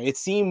Lesnar. It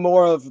seemed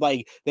more of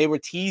like they were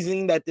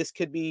teasing that this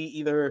could be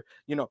either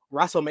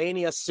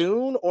WrestleMania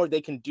soon, or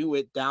they can do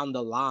it down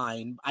the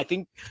line. I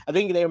think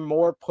they're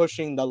more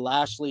pushing the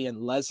Lashley and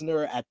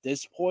Lesnar at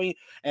this point,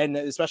 and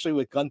especially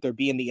with Gunther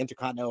being the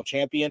Intercontinental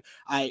Champion.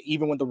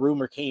 Even when the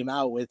rumor came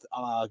out with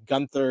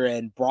Gunther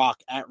and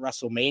Brock at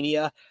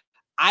WrestleMania,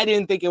 I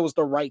didn't think it was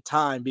the right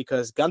time,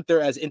 because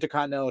Gunther as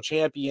Intercontinental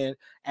Champion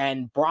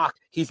and Brock,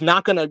 he's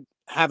not going to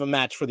have a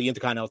match for the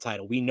Intercontinental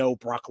title. We know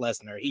Brock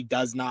Lesnar. He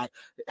does not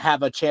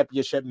have a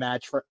championship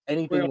match for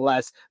anything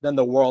less than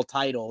the world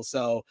title.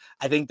 So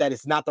I think that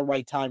it's not the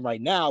right time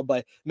right now,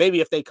 but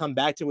maybe if they come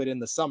back to it in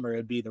the summer,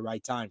 it'd be the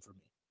right time for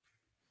me.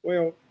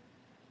 Well,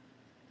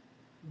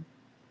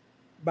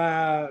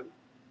 by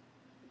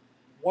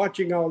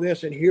watching all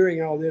this and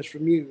hearing all this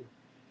from you,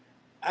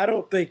 I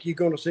don't think you're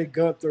going to see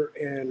Gunther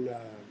and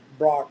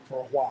Brock for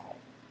a while,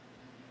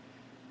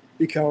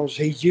 because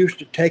he's used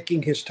to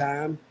taking his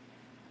time.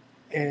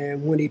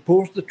 And when he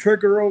pulls the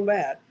trigger on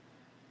that,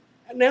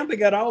 and now they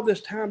got all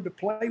this time to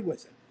play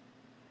with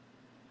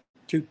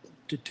it,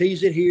 to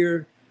tease it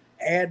here,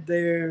 add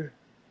there.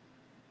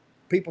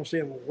 People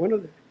saying, well, when are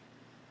they?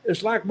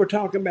 It's like we're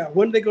talking about,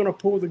 when are they going to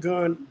pull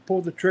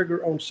the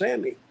trigger on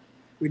Sami?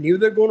 We knew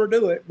they're going to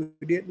do it.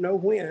 We didn't know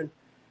when.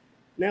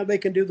 Now they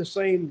can do the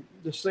same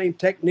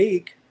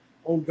technique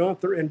on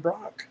Gunther and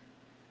Brock.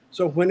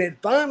 So when it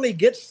finally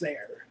gets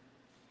there,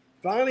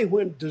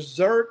 when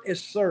dessert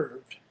is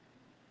served,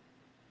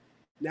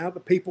 now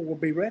the people will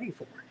be ready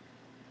for it.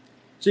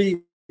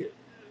 See,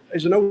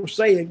 as an old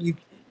saying,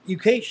 you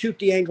can't shoot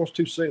the angles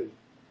too soon,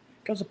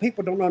 because the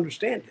people don't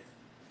understand it.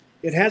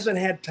 It hasn't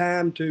had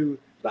time to,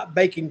 like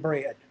baking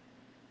bread.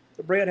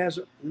 The bread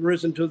hasn't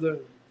risen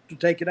to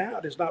take it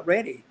out. It's not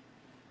ready.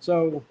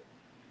 So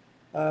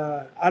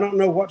I don't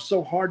know what's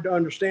so hard to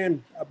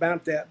understand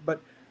about that, but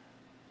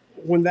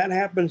when that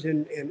happens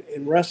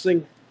in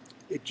wrestling,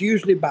 it's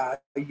usually by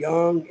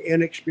young,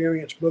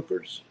 inexperienced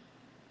bookers.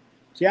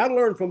 See, I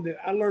learned from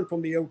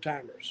the old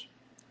timers.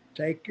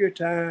 Take your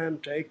time,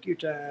 take your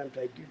time,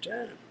 take your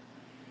time.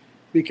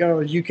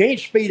 Because you can't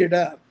speed it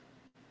up,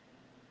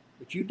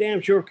 but you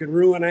damn sure can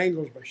ruin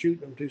angles by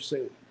shooting them too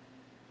soon.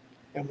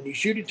 And when you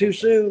shoot it too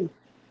soon,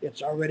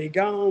 it's already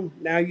gone.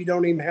 Now you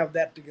don't even have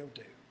that to go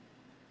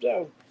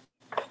to.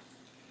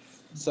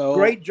 So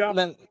great job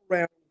around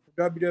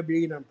for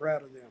WWE, and I'm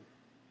proud of them.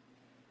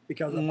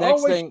 Because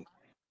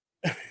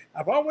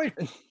I've always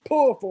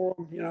pulled for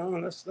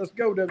them. Let's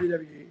go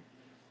WWE.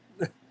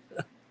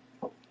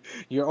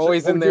 You're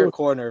always in their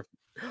corner.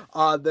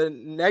 The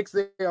next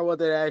thing I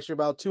wanted to ask you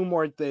about, two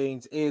more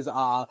things, is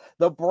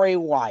the Bray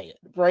Wyatt.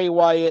 Bray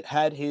Wyatt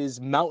had his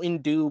Mountain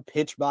Dew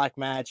pitch black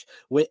match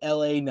with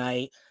LA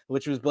Knight,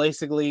 which was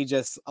basically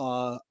just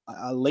a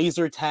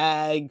laser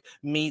tag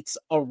meets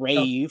a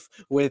rave,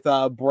 with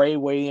Bray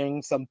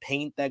wearing some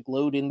paint that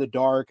glowed in the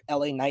dark.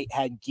 LA Knight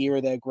had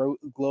gear that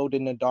glowed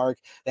in the dark.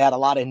 They had a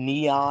lot of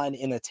neon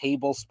in a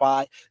table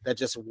spot that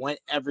just went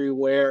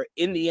everywhere.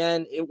 In the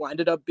end, it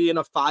ended up being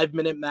a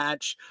 5-minute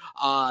match.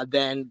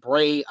 Then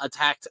Bray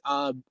attacked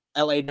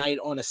LA Knight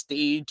on a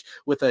stage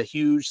with a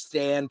huge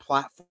stand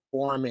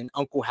platform, and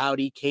Uncle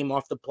Howdy came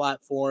off the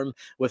platform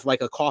with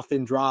like a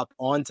coffin drop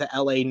onto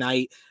LA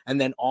Knight,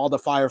 and then all the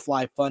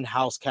Firefly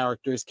Funhouse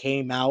characters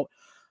came out.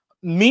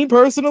 Me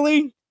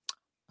personally,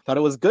 I thought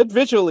it was good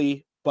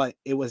visually, but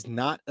it was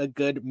not a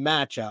good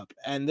matchup.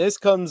 And this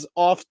comes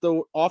off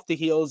the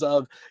heels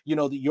of,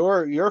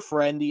 your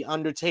friend, The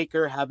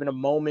Undertaker, having a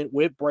moment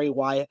with Bray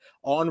Wyatt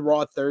on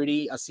Raw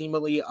 30,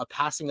 seemingly a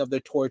passing of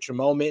the torch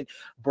moment.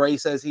 Bray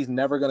says he's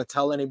never going to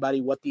tell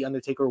anybody what The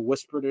Undertaker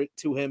whispered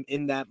to him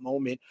in that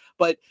moment.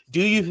 But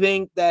do you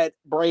think that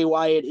Bray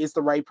Wyatt is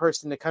the right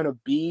person to kind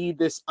of be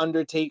this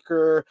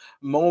Undertaker,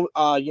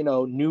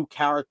 new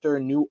character,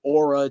 new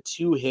aura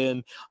to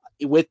him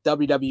with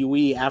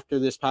WWE after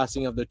this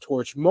passing of the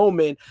torch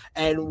moment?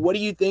 And what do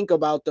you think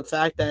about the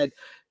fact that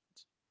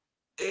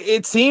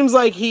it seems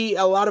like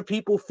a lot of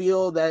people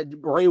feel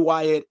that Bray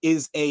Wyatt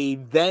is a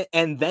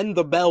then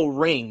the bell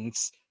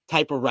rings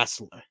type of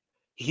wrestler?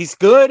 He's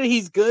good.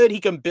 He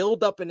can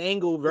build up an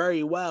angle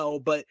very well,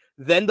 but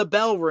then the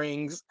bell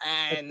rings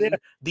and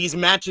these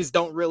matches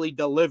don't really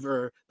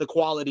deliver the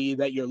quality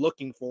that you're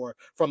looking for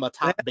from a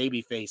top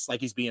babyface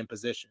like he's being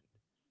positioned.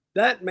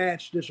 That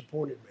match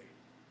disappointed me.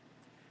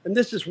 And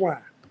this is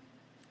why.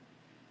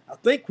 I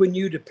think when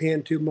you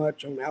depend too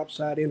much on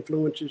outside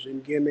influences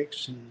and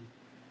gimmicks and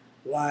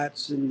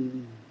lights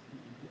and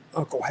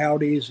Uncle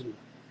Howdies, and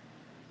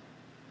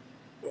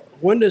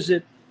when does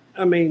it,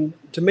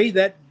 to me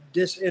that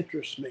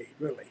disinterests me,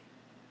 really.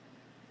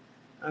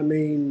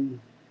 And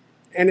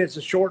it's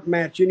a short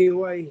match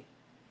anyway.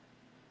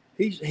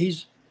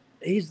 He's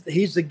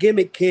the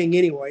gimmick king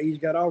anyway. He's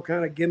got all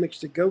kind of gimmicks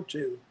to go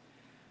to.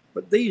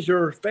 But these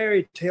are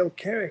fairy tale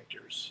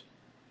characters.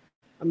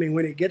 I mean,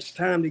 when it gets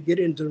time to get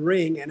into the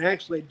ring and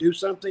actually do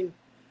something,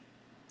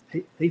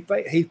 he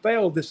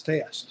failed this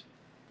test.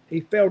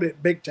 He failed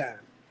it big time.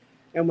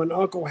 And when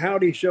Uncle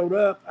Howdy showed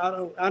up,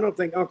 I don't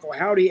think Uncle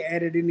Howdy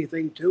added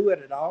anything to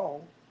it at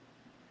all.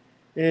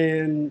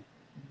 And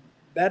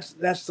that's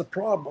the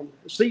problem.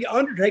 See,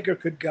 Undertaker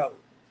could go.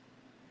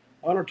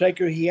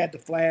 Undertaker, he had the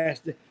flash,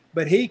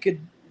 but he could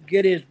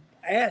get his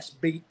ass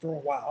beat for a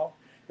while,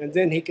 and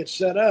then he could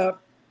set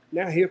up.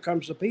 Now here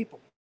comes the people.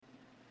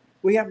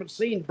 We haven't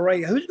seen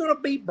Bray. Who's going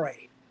to beat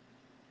Bray?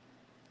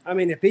 I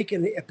mean, if he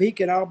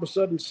can all of a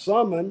sudden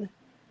summon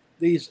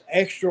these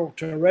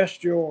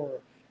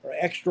extraterrestrial or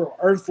extra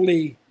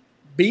earthly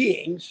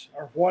beings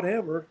or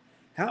whatever,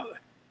 how?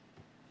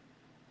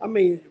 I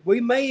mean,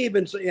 we may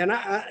even see, and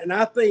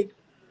I think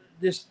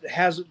this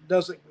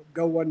doesn't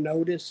go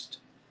unnoticed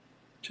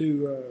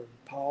to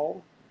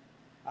Paul.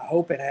 I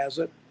hope it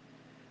hasn't,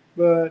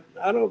 but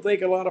I don't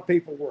think a lot of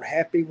people were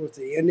happy with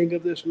the ending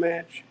of this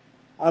match.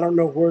 I don't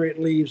know where it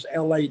leaves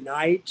LA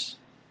Knight.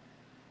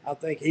 I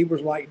think he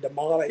was like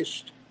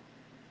demolished.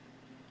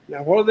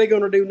 Now, what are they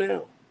going to do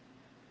now?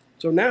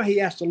 So now he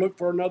has to look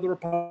for another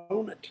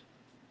opponent.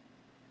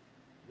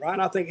 Right?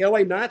 I think LA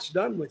Knight's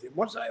done with him.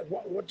 What's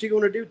he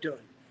going to do to him?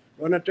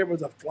 Run out there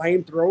with a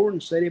flamethrower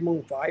and set him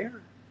on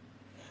fire?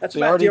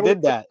 They already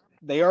did that.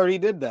 They already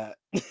did that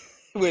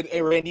with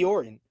Randy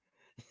Orton.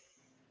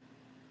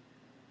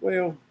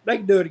 Well, they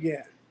can do it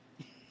again.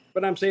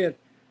 But I'm saying,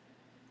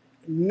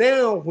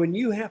 now when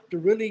you have to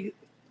really,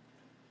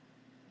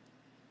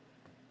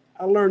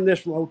 I learned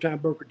this from old time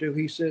Booker too.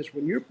 He says,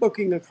 when you're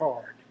booking a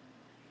card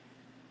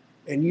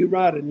and you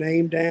write a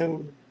name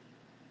down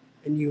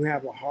and you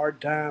have a hard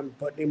time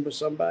putting him with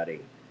somebody,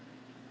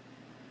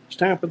 it's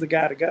time for the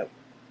guy to go.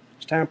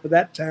 It's time for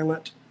that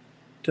talent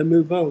to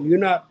move on. You're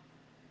not,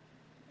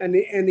 and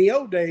in the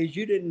old days,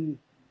 you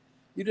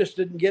just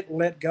didn't get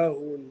let go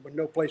and with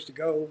no place to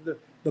go.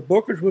 The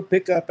bookers would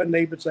pick up and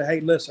they would say, "Hey,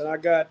 listen, I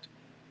got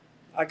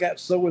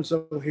so and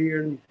so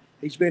here, and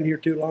he's been here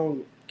too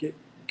long.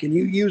 Can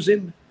you use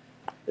him?"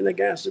 And the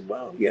guy said,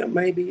 "Well, yeah,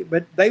 maybe."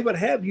 But they would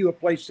have you a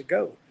place to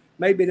go.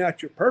 Maybe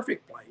not your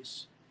perfect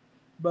place,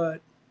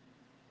 but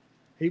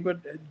he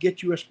would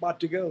get you a spot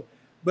to go.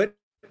 But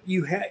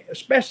you had,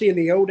 especially in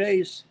the old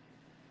days,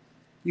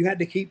 you had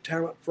to keep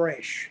talent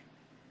fresh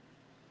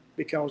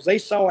because they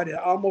saw it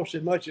almost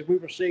as much as we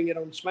were seeing it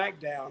on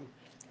SmackDown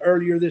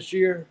earlier this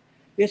year.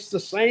 It's the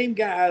same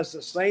guys,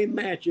 the same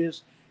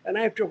matches, and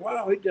after a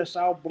while, it just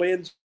all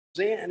blends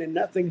in and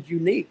nothing's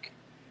unique.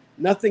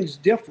 Nothing's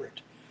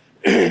different.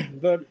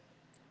 But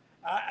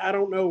I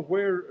don't know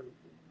where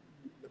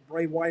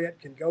Bray Wyatt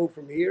can go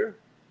from here.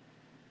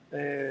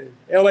 And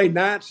LA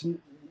Knights,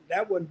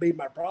 that wouldn't be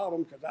my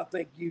problem because I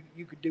think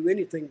you could do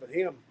anything with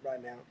him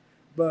right now.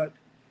 But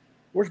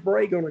where's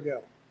Bray going to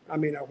go? I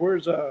mean,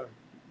 where's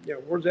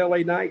LA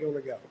Knight going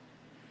to go?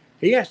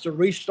 He has to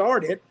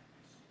restart it.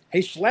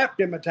 He slapped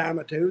him a time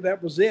or two.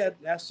 That was it.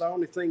 That's the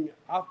only thing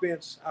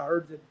offense I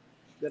heard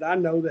that I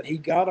know that he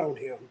got on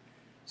him.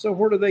 So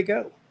where do they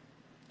go?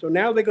 So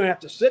now they're going to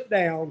have to sit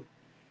down,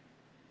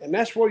 and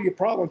that's where your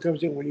problem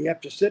comes in, when you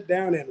have to sit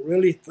down and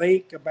really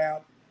think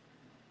about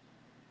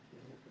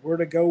where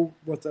to go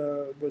with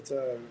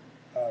a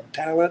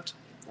talent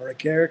or a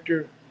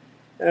character.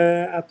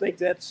 I think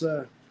that's,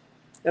 and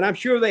I'm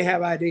sure they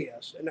have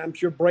ideas, and I'm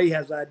sure Bray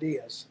has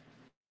ideas.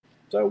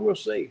 So we'll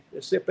see.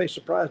 Let's see if they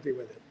surprise me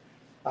with it.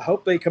 I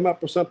hope they come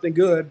up with something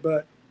good,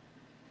 but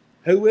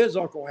who is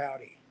Uncle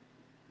Howdy?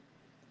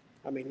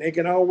 I mean, they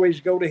can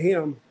always go to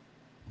him,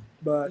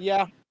 but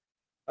yeah,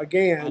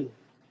 again,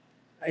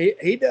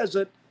 he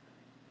doesn't.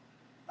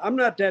 I'm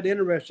not that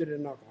interested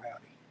in Uncle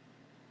Howdy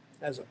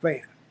as a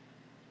fan.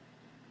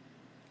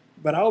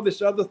 But all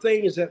this other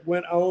things that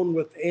went on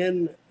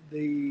within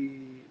the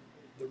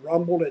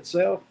Rumble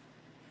itself,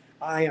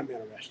 I am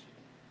interested.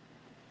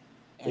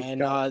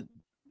 And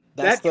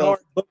that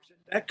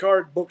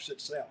card books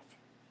itself.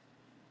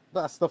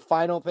 That's the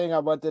final thing I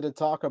wanted to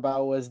talk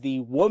about was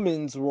the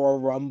Women's Royal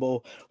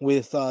Rumble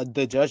with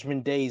the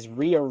Judgment Day's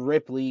Rhea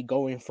Ripley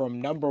going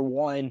from number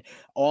 1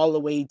 all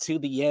the way to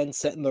the end,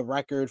 setting the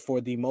record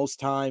for the most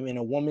time in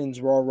a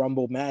Women's Royal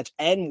Rumble match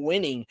and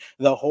winning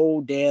the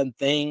whole damn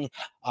thing.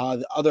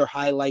 The other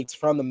highlights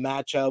from the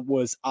matchup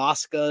was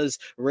Asuka's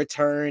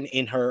return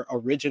in her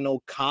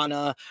original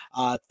Kana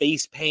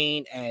face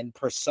paint and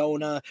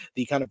persona,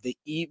 the kind of the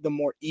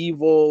more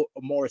evil,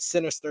 more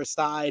sinister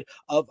side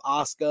of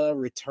Asuka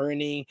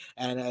returning,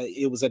 and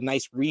it was a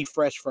nice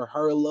refresh for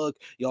her look.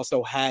 You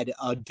also had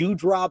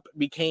Doudrop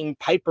became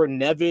Piper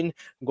Niven,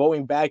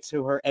 going back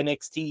to her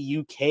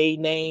NXT UK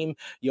name.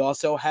 You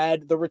also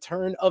had the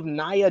return of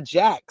Nia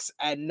Jax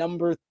at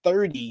number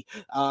 30.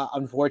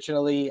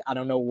 Unfortunately, I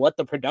don't know what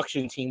the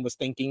production team was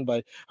thinking,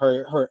 but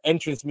her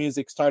entrance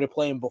music started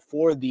playing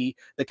before the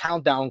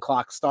countdown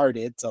clock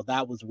started, so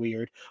that was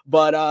weird.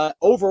 But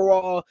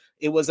overall,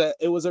 it was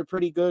a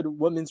pretty good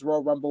women's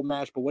Royal Rumble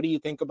match. But what do you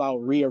think about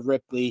Rhea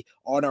Ripley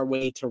on our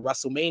way to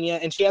WrestleMania?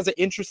 And she has an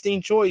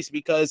interesting choice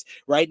because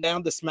right now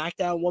the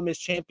SmackDown Women's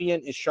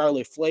Champion is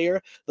Charlotte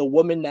Flair, the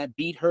woman that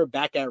beat her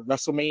back at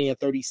WrestleMania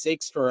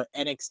 36 for her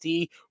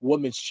NXT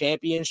Women's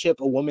Championship,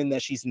 a woman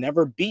that she's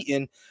never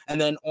beaten. And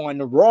then on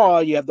Raw,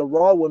 you have the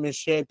Raw Women's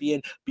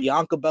Champion,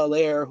 Bianca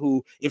Belair,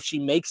 who, if she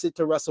makes it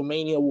to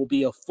WrestleMania, will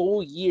be a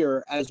full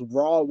year as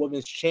Raw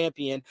Women's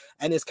Champion,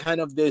 and is kind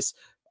of this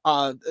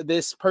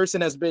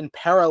person has been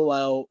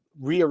parallel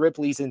Rhea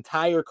Ripley's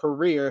entire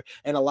career,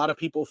 and a lot of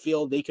people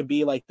feel they could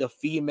be like the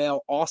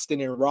female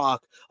Austin and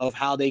Rock of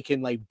how they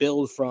can like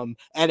build from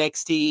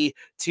NXT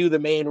to the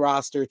main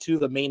roster to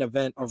the main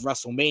event of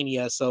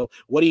WrestleMania. So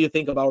what do you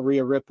think about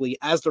Rhea Ripley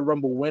as the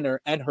Rumble winner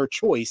and her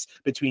choice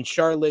between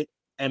Charlotte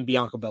and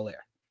Bianca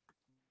Belair?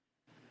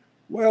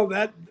 Well,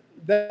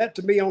 that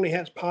to me only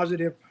has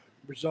positive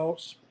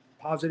results,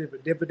 positive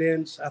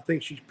dividends. I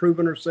think she's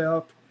proven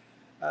herself.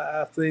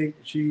 I think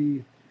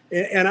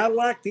and I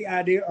like the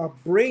idea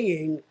of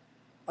bringing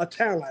a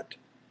talent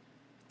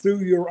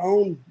through your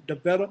own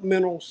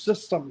developmental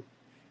system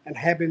and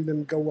having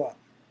them go up.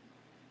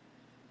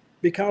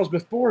 Because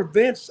before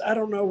Vince, I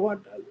don't know what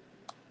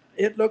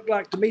it looked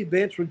like to me.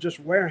 Vince was just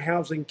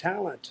warehousing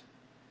talent.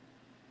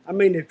 I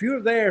mean, if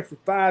you're there for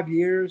 5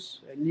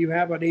 years and you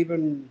haven't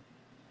even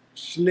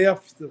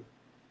sniffed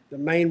the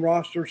main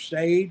roster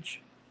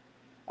stage,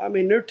 I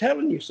mean, they're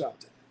telling you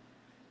something.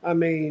 I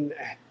mean,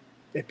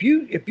 if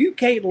you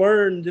can't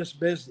learn this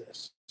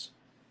business,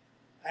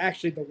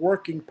 actually the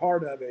working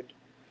part of it,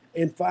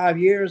 in 5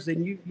 years,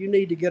 then you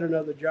need to get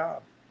another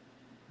job.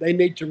 They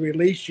need to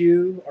release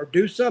you or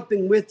do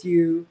something with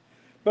you.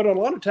 But a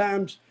lot of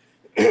times,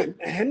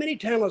 how many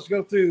talents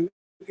go through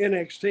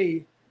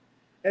NXT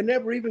and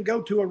never even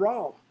go to a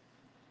Raw?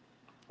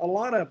 A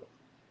lot of them.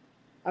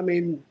 I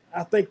mean,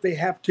 I think they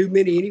have too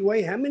many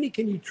anyway. How many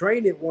can you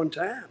train at one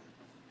time?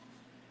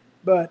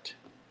 But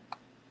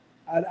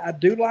I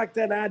do like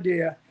that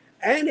idea.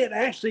 And it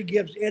actually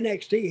gives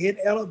NXT, it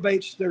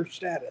elevates their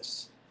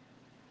status.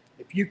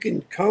 If you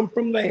can come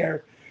from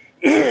there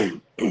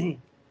and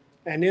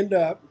end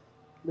up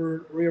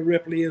where Rhea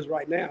Ripley is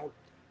right now,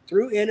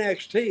 through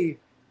NXT,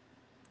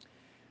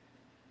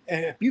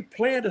 and if you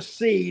plant a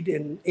seed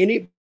in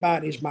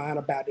anybody's mind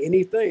about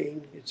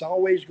anything, it's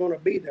always going to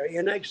be there.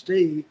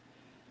 NXT,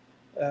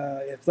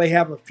 if they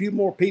have a few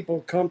more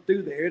people come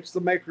through there, it's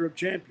the maker of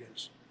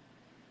champions.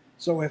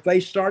 So if they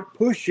start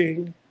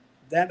pushing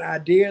that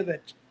idea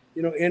that,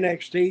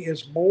 NXT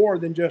is more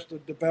than just a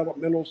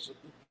developmental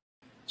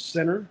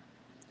center,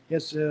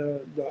 it's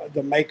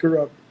the maker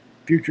of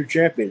future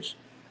champions,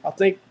 I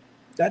think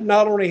that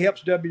not only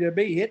helps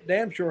WWE, it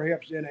damn sure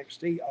helps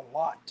NXT a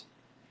lot.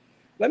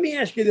 Let me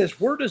ask you this.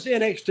 Where does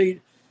NXT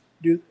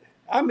do?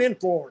 I'm in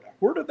Florida.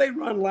 Where do they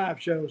run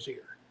live shows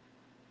here?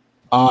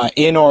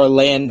 In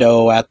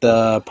Orlando at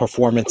the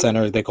Performance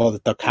Center. They call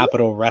it the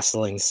Capitol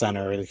Wrestling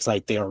Center. It's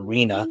like the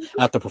arena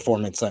at the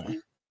Performance Center.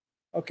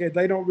 Okay,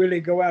 they don't really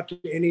go out to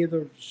any of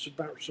the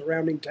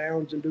surrounding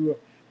towns and do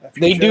a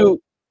few shows?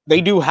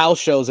 They do house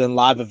shows and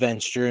live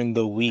events during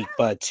the week,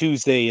 but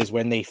Tuesday is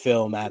when they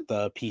film at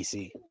the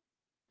PC.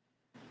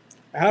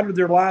 How do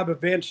their live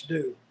events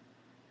do?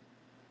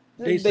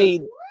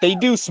 They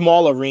do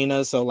small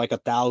arenas, so like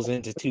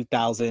 1,000 to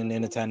 2,000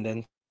 in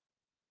attendance.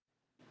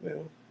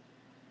 Well,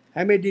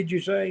 how many did you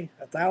say?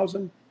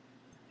 1,000?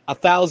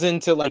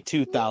 1,000 to like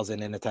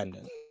 2,000 in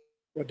attendance.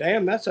 Well,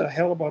 damn, that's a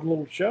hell of a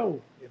little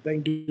show. If they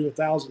can do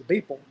 1,000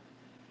 people,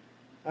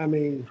 I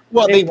mean.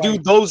 Well, anyway. They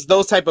do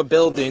those type of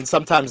buildings.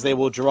 Sometimes they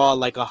will draw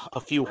like a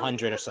few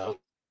hundred or so.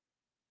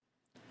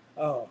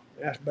 Oh,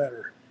 that's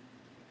better.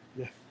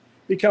 Yeah.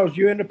 Because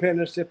you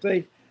independents, if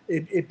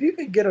you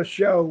could get a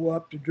show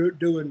up to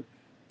doing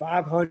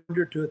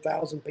 500 to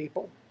 1,000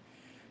 people,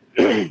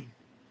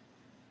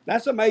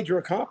 that's a major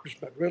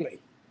accomplishment, really.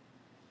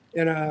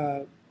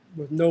 And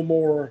with no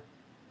more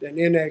than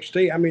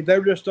NXT. I mean,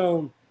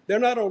 they're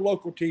not on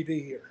local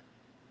TV here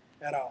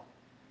at all.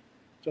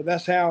 So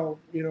that's how,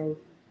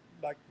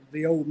 like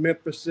the old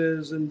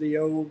Memphises and the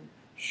old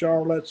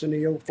Charlottes and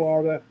the old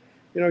Florida,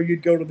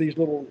 you'd go to these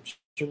little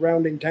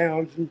surrounding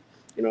towns and,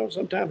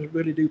 sometimes it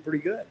really do pretty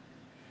good.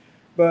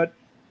 But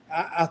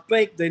I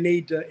think they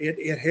need to,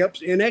 it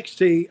helps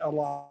NXT a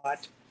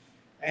lot,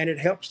 and it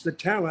helps the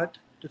talent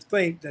to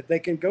think that they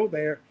can go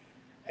there.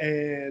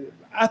 And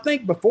I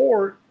think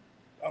before,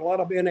 a lot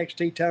of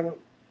NXT talent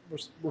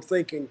were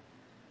thinking,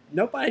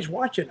 nobody's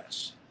watching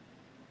us.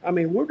 I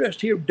mean, we're just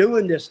here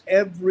doing this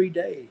every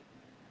day.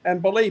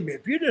 And believe me,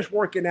 if you're just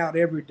working out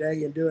every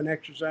day and doing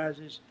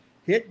exercises,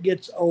 it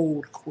gets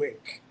old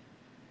quick.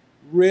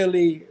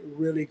 Really,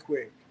 really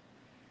quick.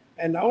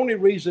 And the only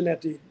reason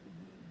that the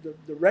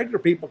regular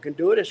people can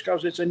do it is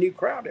because it's a new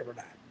crowd every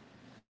night.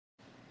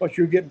 But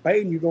you're getting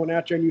paid and you're going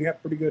out there and you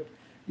have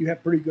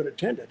pretty good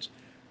attendance.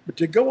 But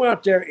to go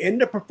out there in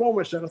the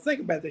performance center,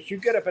 think about this. You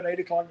get up at 8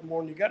 o'clock in the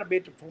morning. You got to be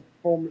at the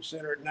performance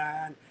center at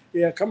 9.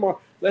 Yeah, come on.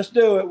 Let's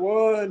do it.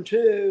 1,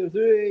 2,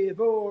 3,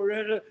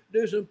 4.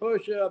 Do some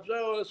push-ups.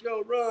 Oh, let's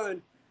go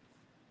run.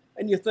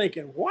 And you're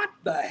thinking, what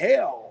the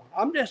hell?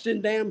 I'm just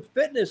in damn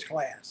fitness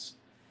class.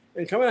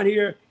 And come out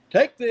here,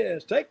 take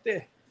this, take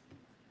this.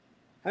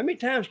 How many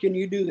times can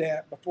you do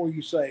that before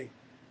you say,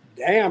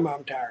 damn,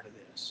 I'm tired of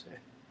this?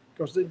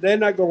 Because they're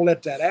not going to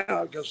let that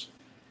out because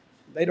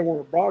they don't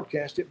want to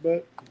broadcast it,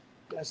 but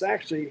that's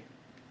actually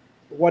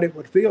what it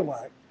would feel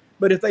like.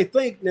 But if they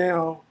think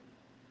now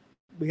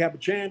we have a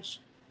chance,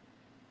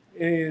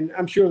 and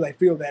I'm sure they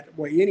feel that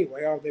way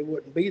anyway, or they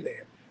wouldn't be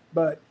there.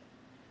 But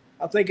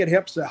I think it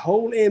helps the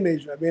whole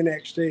image of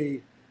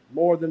NXT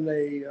more than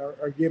they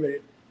are giving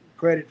it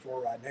credit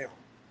for right now.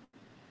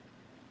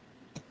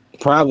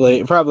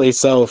 Probably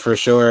so, for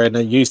sure. And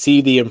then you see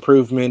the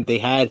improvement. They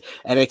had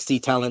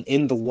NXT talent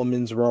in the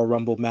Women's Royal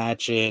Rumble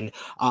match in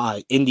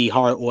Indy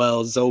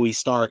Hartwell, Zoe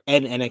Stark,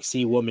 and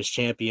NXT Women's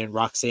Champion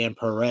Roxanne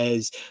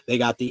Perez. They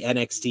got the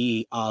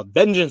NXT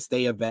Vengeance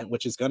Day event,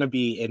 which is going to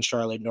be in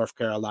Charlotte, North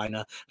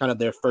Carolina, kind of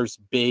their first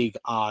big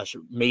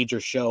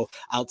major show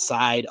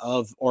outside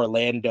of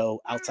Orlando,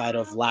 outside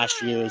of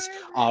last year's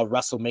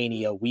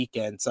WrestleMania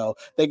weekend. So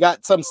they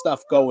got some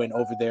stuff going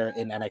over there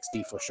in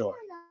NXT for sure.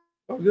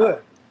 Oh,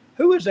 good.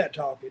 Who is that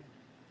talking?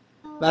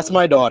 That's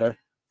my daughter.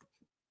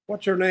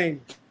 What's her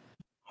name?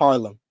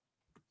 Harlem.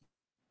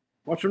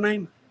 What's her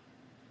name?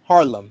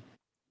 Harlem.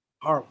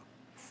 Harlem.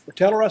 Well,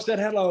 tell her I said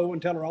hello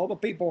and tell her all the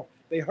people,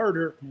 they heard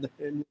her,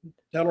 and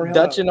tell her hello.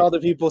 Dutch and all the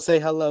people say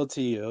hello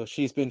to you.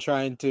 She's been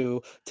trying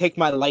to take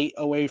my light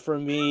away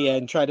from me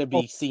and try to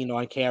be seen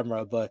on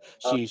camera, but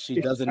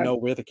she doesn't know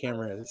where the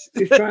camera is.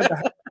 She's trying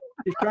to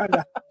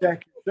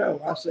hijack your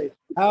show. I say,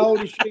 how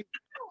old is she?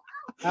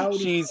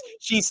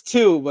 She's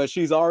 2, but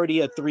she's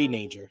already a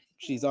 3-nager.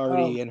 She's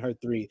already in her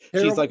 3.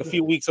 She's like a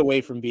few weeks away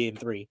from being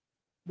 3.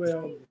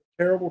 Well,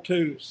 terrible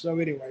 2. So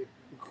anyway,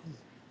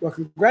 well,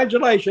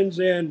 congratulations.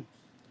 And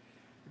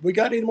we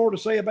got any more to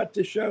say about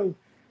this show?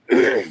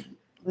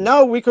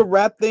 No, we could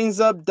wrap things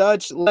up.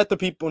 Dutch, let the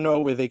people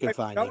know where they can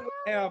find you.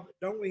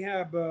 Don't we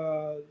have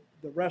the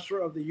Wrestler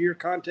of the Year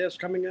contest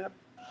coming up?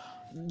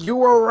 You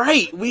were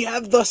right. We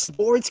have the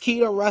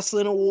Sportskeeda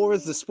Wrestling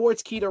Awards, the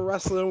Sportskeeda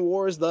Wrestling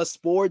Awards, the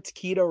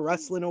Sportskeeda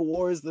Wrestling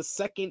Awards, the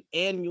second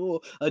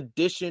annual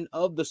edition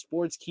of the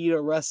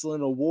Sportskeeda Wrestling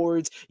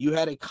Awards. You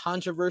had a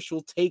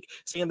controversial take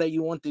saying that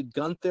you wanted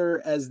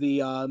Gunther as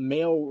the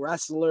male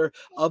wrestler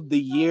of the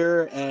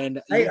year,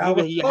 and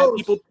you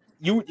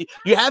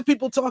had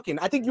people talking.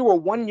 I think you were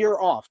 1 year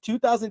off.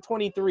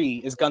 2023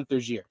 is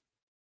Gunther's year.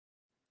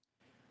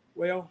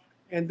 Well,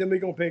 and then we're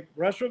going to pick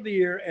Wrestler of the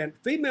Year and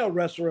Female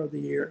Wrestler of the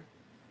Year,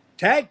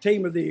 Tag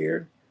Team of the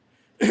Year,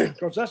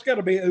 because that's got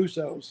to be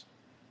Usos.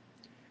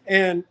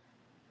 And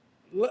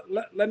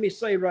let me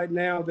say right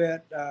now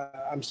that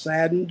I'm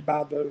saddened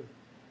by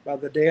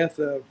the death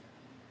of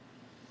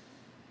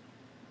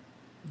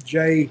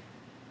Jay.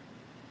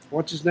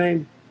 What's his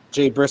name?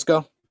 Jay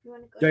Briscoe.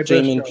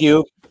 Jamin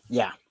Pugh.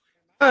 Yeah.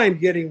 I'm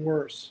getting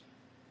worse.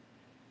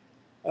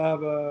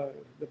 Of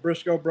the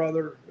Briscoe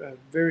brother.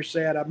 Very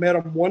sad. I met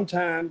him one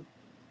time.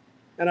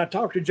 And I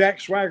talked to Jack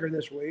Swagger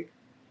this week,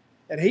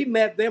 and he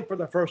met them for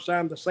the first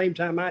time the same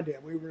time I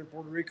did. We were in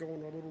Puerto Rico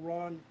on a little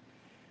run,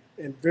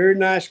 and very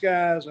nice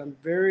guys. I'm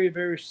very,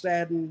 very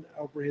saddened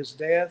over his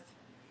death,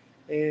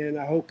 and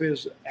I hope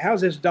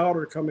how's his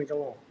daughter coming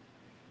along?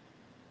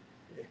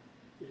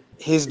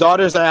 His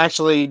daughters are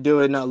actually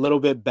doing a little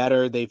bit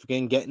better. They've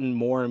been getting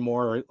more and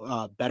more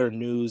better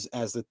news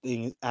as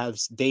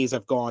days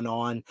have gone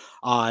on.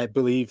 I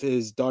believe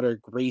his daughter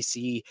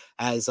Gracie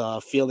has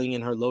feeling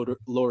in her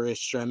lower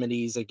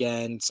extremities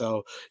again.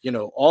 So,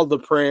 all the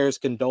prayers,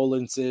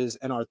 condolences,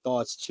 and our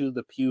thoughts to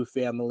the Pugh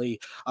family.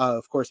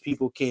 Of course,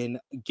 people can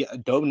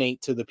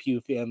donate to the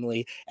Pugh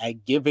family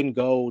at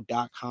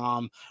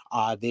giveandgo.com.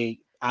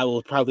 I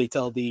will probably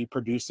tell the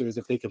producers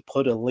if they can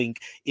put a link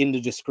in the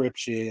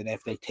description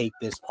if they take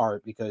this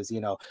part, because,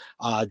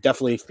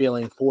 definitely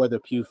feeling for the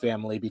Pugh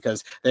family,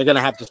 because they're going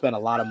to have to spend a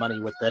lot of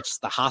money with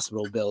just the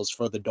hospital bills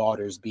for the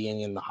daughters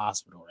being in the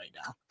hospital right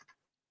now.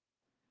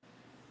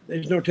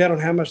 There's no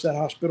telling how much that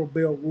hospital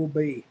bill will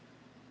be.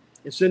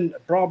 It's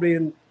probably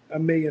in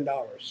 $1 million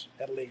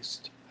at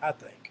least, I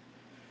think.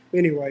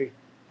 Anyway,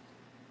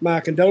 my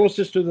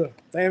condolences to the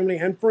family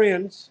and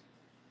friends,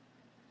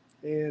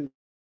 and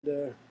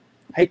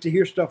hate to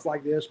hear stuff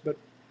like this, but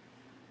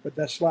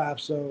that's life.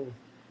 So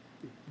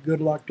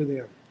good luck to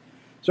them.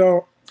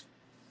 So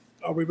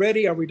are we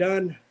ready? Are we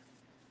done?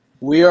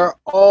 We are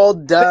all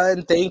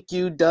done. Thank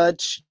you,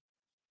 Dutch.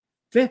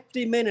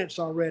 50 minutes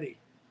already.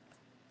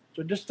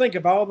 So just think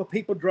of all the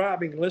people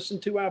driving, listen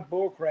to our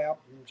bull crap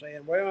and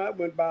saying, well, that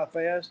went by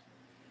fast.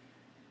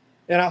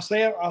 And I'll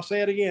say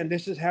it again.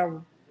 This is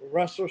how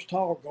wrestlers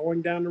talk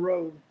going down the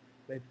road.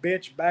 They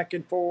bitch back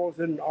and forth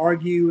and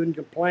argue and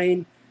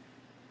complain.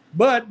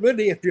 But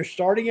really, if you're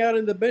starting out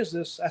in the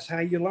business, that's how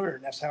you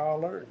learn. That's how I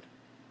learned.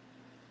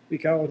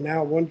 Because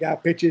now one guy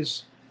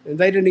pitches, and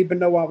they didn't even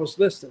know I was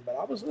listening, but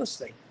I was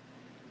listening.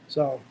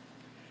 So,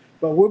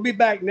 but we'll be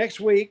back next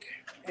week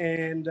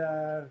and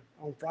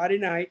on Friday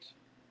night,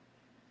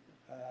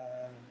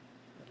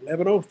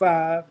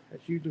 11:05.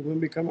 That's usually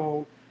when we come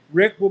on.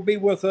 Rick will be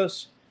with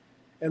us.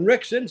 And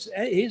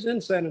he's in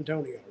San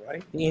Antonio,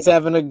 right? He's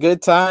having a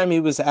good time. He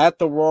was at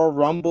the Royal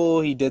Rumble.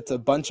 He did a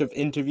bunch of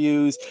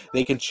interviews.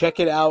 They can check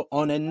it out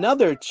on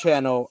another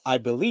channel, I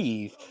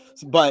believe.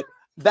 But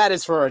that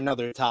is for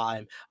another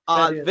time.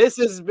 This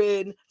has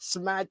been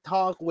Smack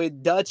Talk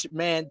with Dutch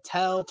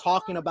Mantell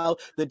talking about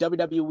the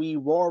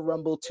WWE Royal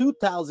Rumble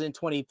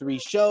 2023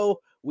 show.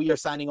 We are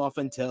signing off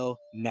until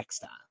next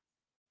time.